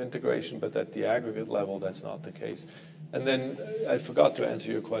terms of integration, but at the aggregate level, that's not the case. And then I forgot to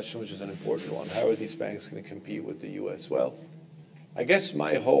answer your question, which is an important one. How are these banks going to compete with the U.S.? Well, I guess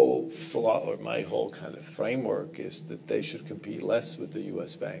my whole kind of framework is that they should compete less with the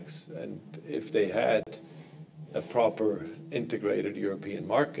U.S. banks. And if they had a proper integrated European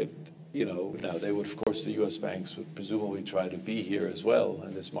market, now they would, of course, the U.S. banks would presumably try to be here as well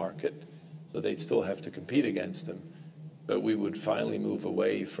in this market. So they'd still have to compete against them. But we would finally move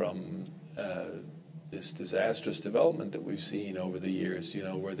away from this disastrous development that we've seen over the years,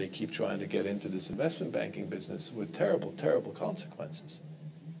 where they keep trying to get into this investment banking business with terrible, terrible consequences.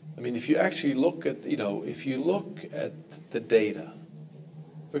 I mean, if you actually look at, the data,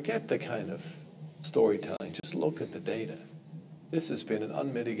 forget the kind of storytelling, just look at the data. This has been an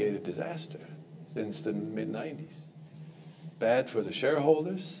unmitigated disaster since the mid-90s. Bad for the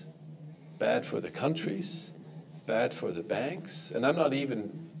shareholders, bad for the countries, bad for the banks, and I'm not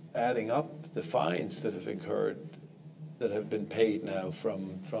even adding up the fines that have been paid now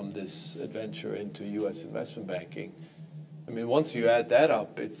from this adventure into U.S. investment banking. I mean, once you add that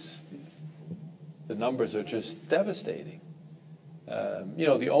up, the numbers are just devastating.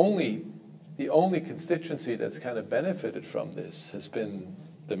 The only constituency that's kind of benefited from this has been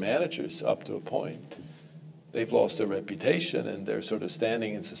the managers up to a point. They've lost their reputation and they're sort of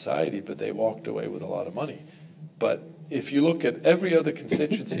standing in society, but they walked away with a lot of money. But if you look at every other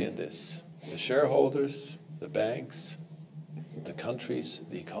constituency in this, the shareholders, the banks, the countries,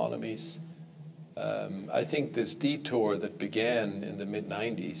 the economies, I think this detour that began in the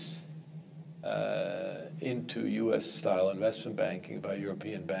mid-90s into US-style investment banking by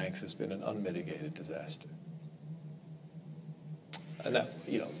European banks has been an unmitigated disaster. And that,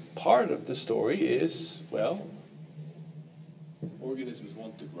 part of the story is, well, organisms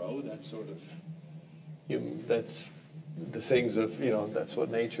want to grow. That's sort of, that's the things of, that's what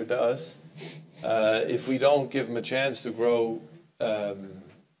nature does. If we don't give them a chance to grow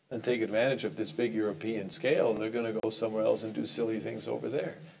and take advantage of this big European scale, they're going to go somewhere else and do silly things over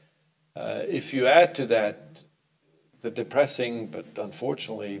there. If you add to that the depressing, but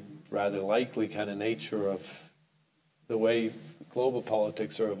unfortunately rather likely kind of nature of the way global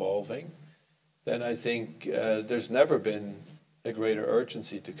politics are evolving, then I think there's never been a greater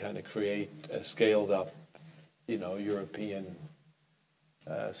urgency to kind of create a scaled up, European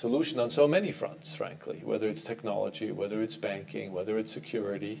solution on so many fronts, frankly, whether it's technology, whether it's banking, whether it's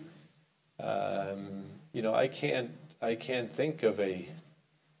security. I can't think of a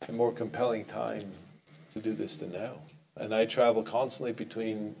more compelling time to do this than now. And I travel constantly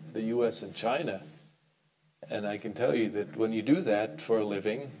between the US and China, and I can tell you that when you do that for a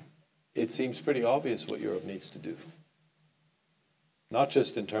living, it seems pretty obvious what Europe needs to do. Not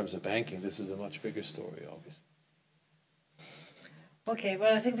just in terms of banking, this is a much bigger story, obviously. Okay,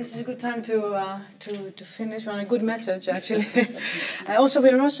 well, I think this is a good time to finish on a good message, actually. Also,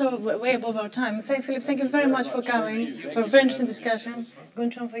 we're also way above our time. Philip, thank you very much for coming, for a very interesting discussion.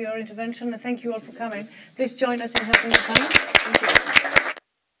 Guntram, for your intervention, and thank you all for coming. Please join us in helping the panel. Thank you.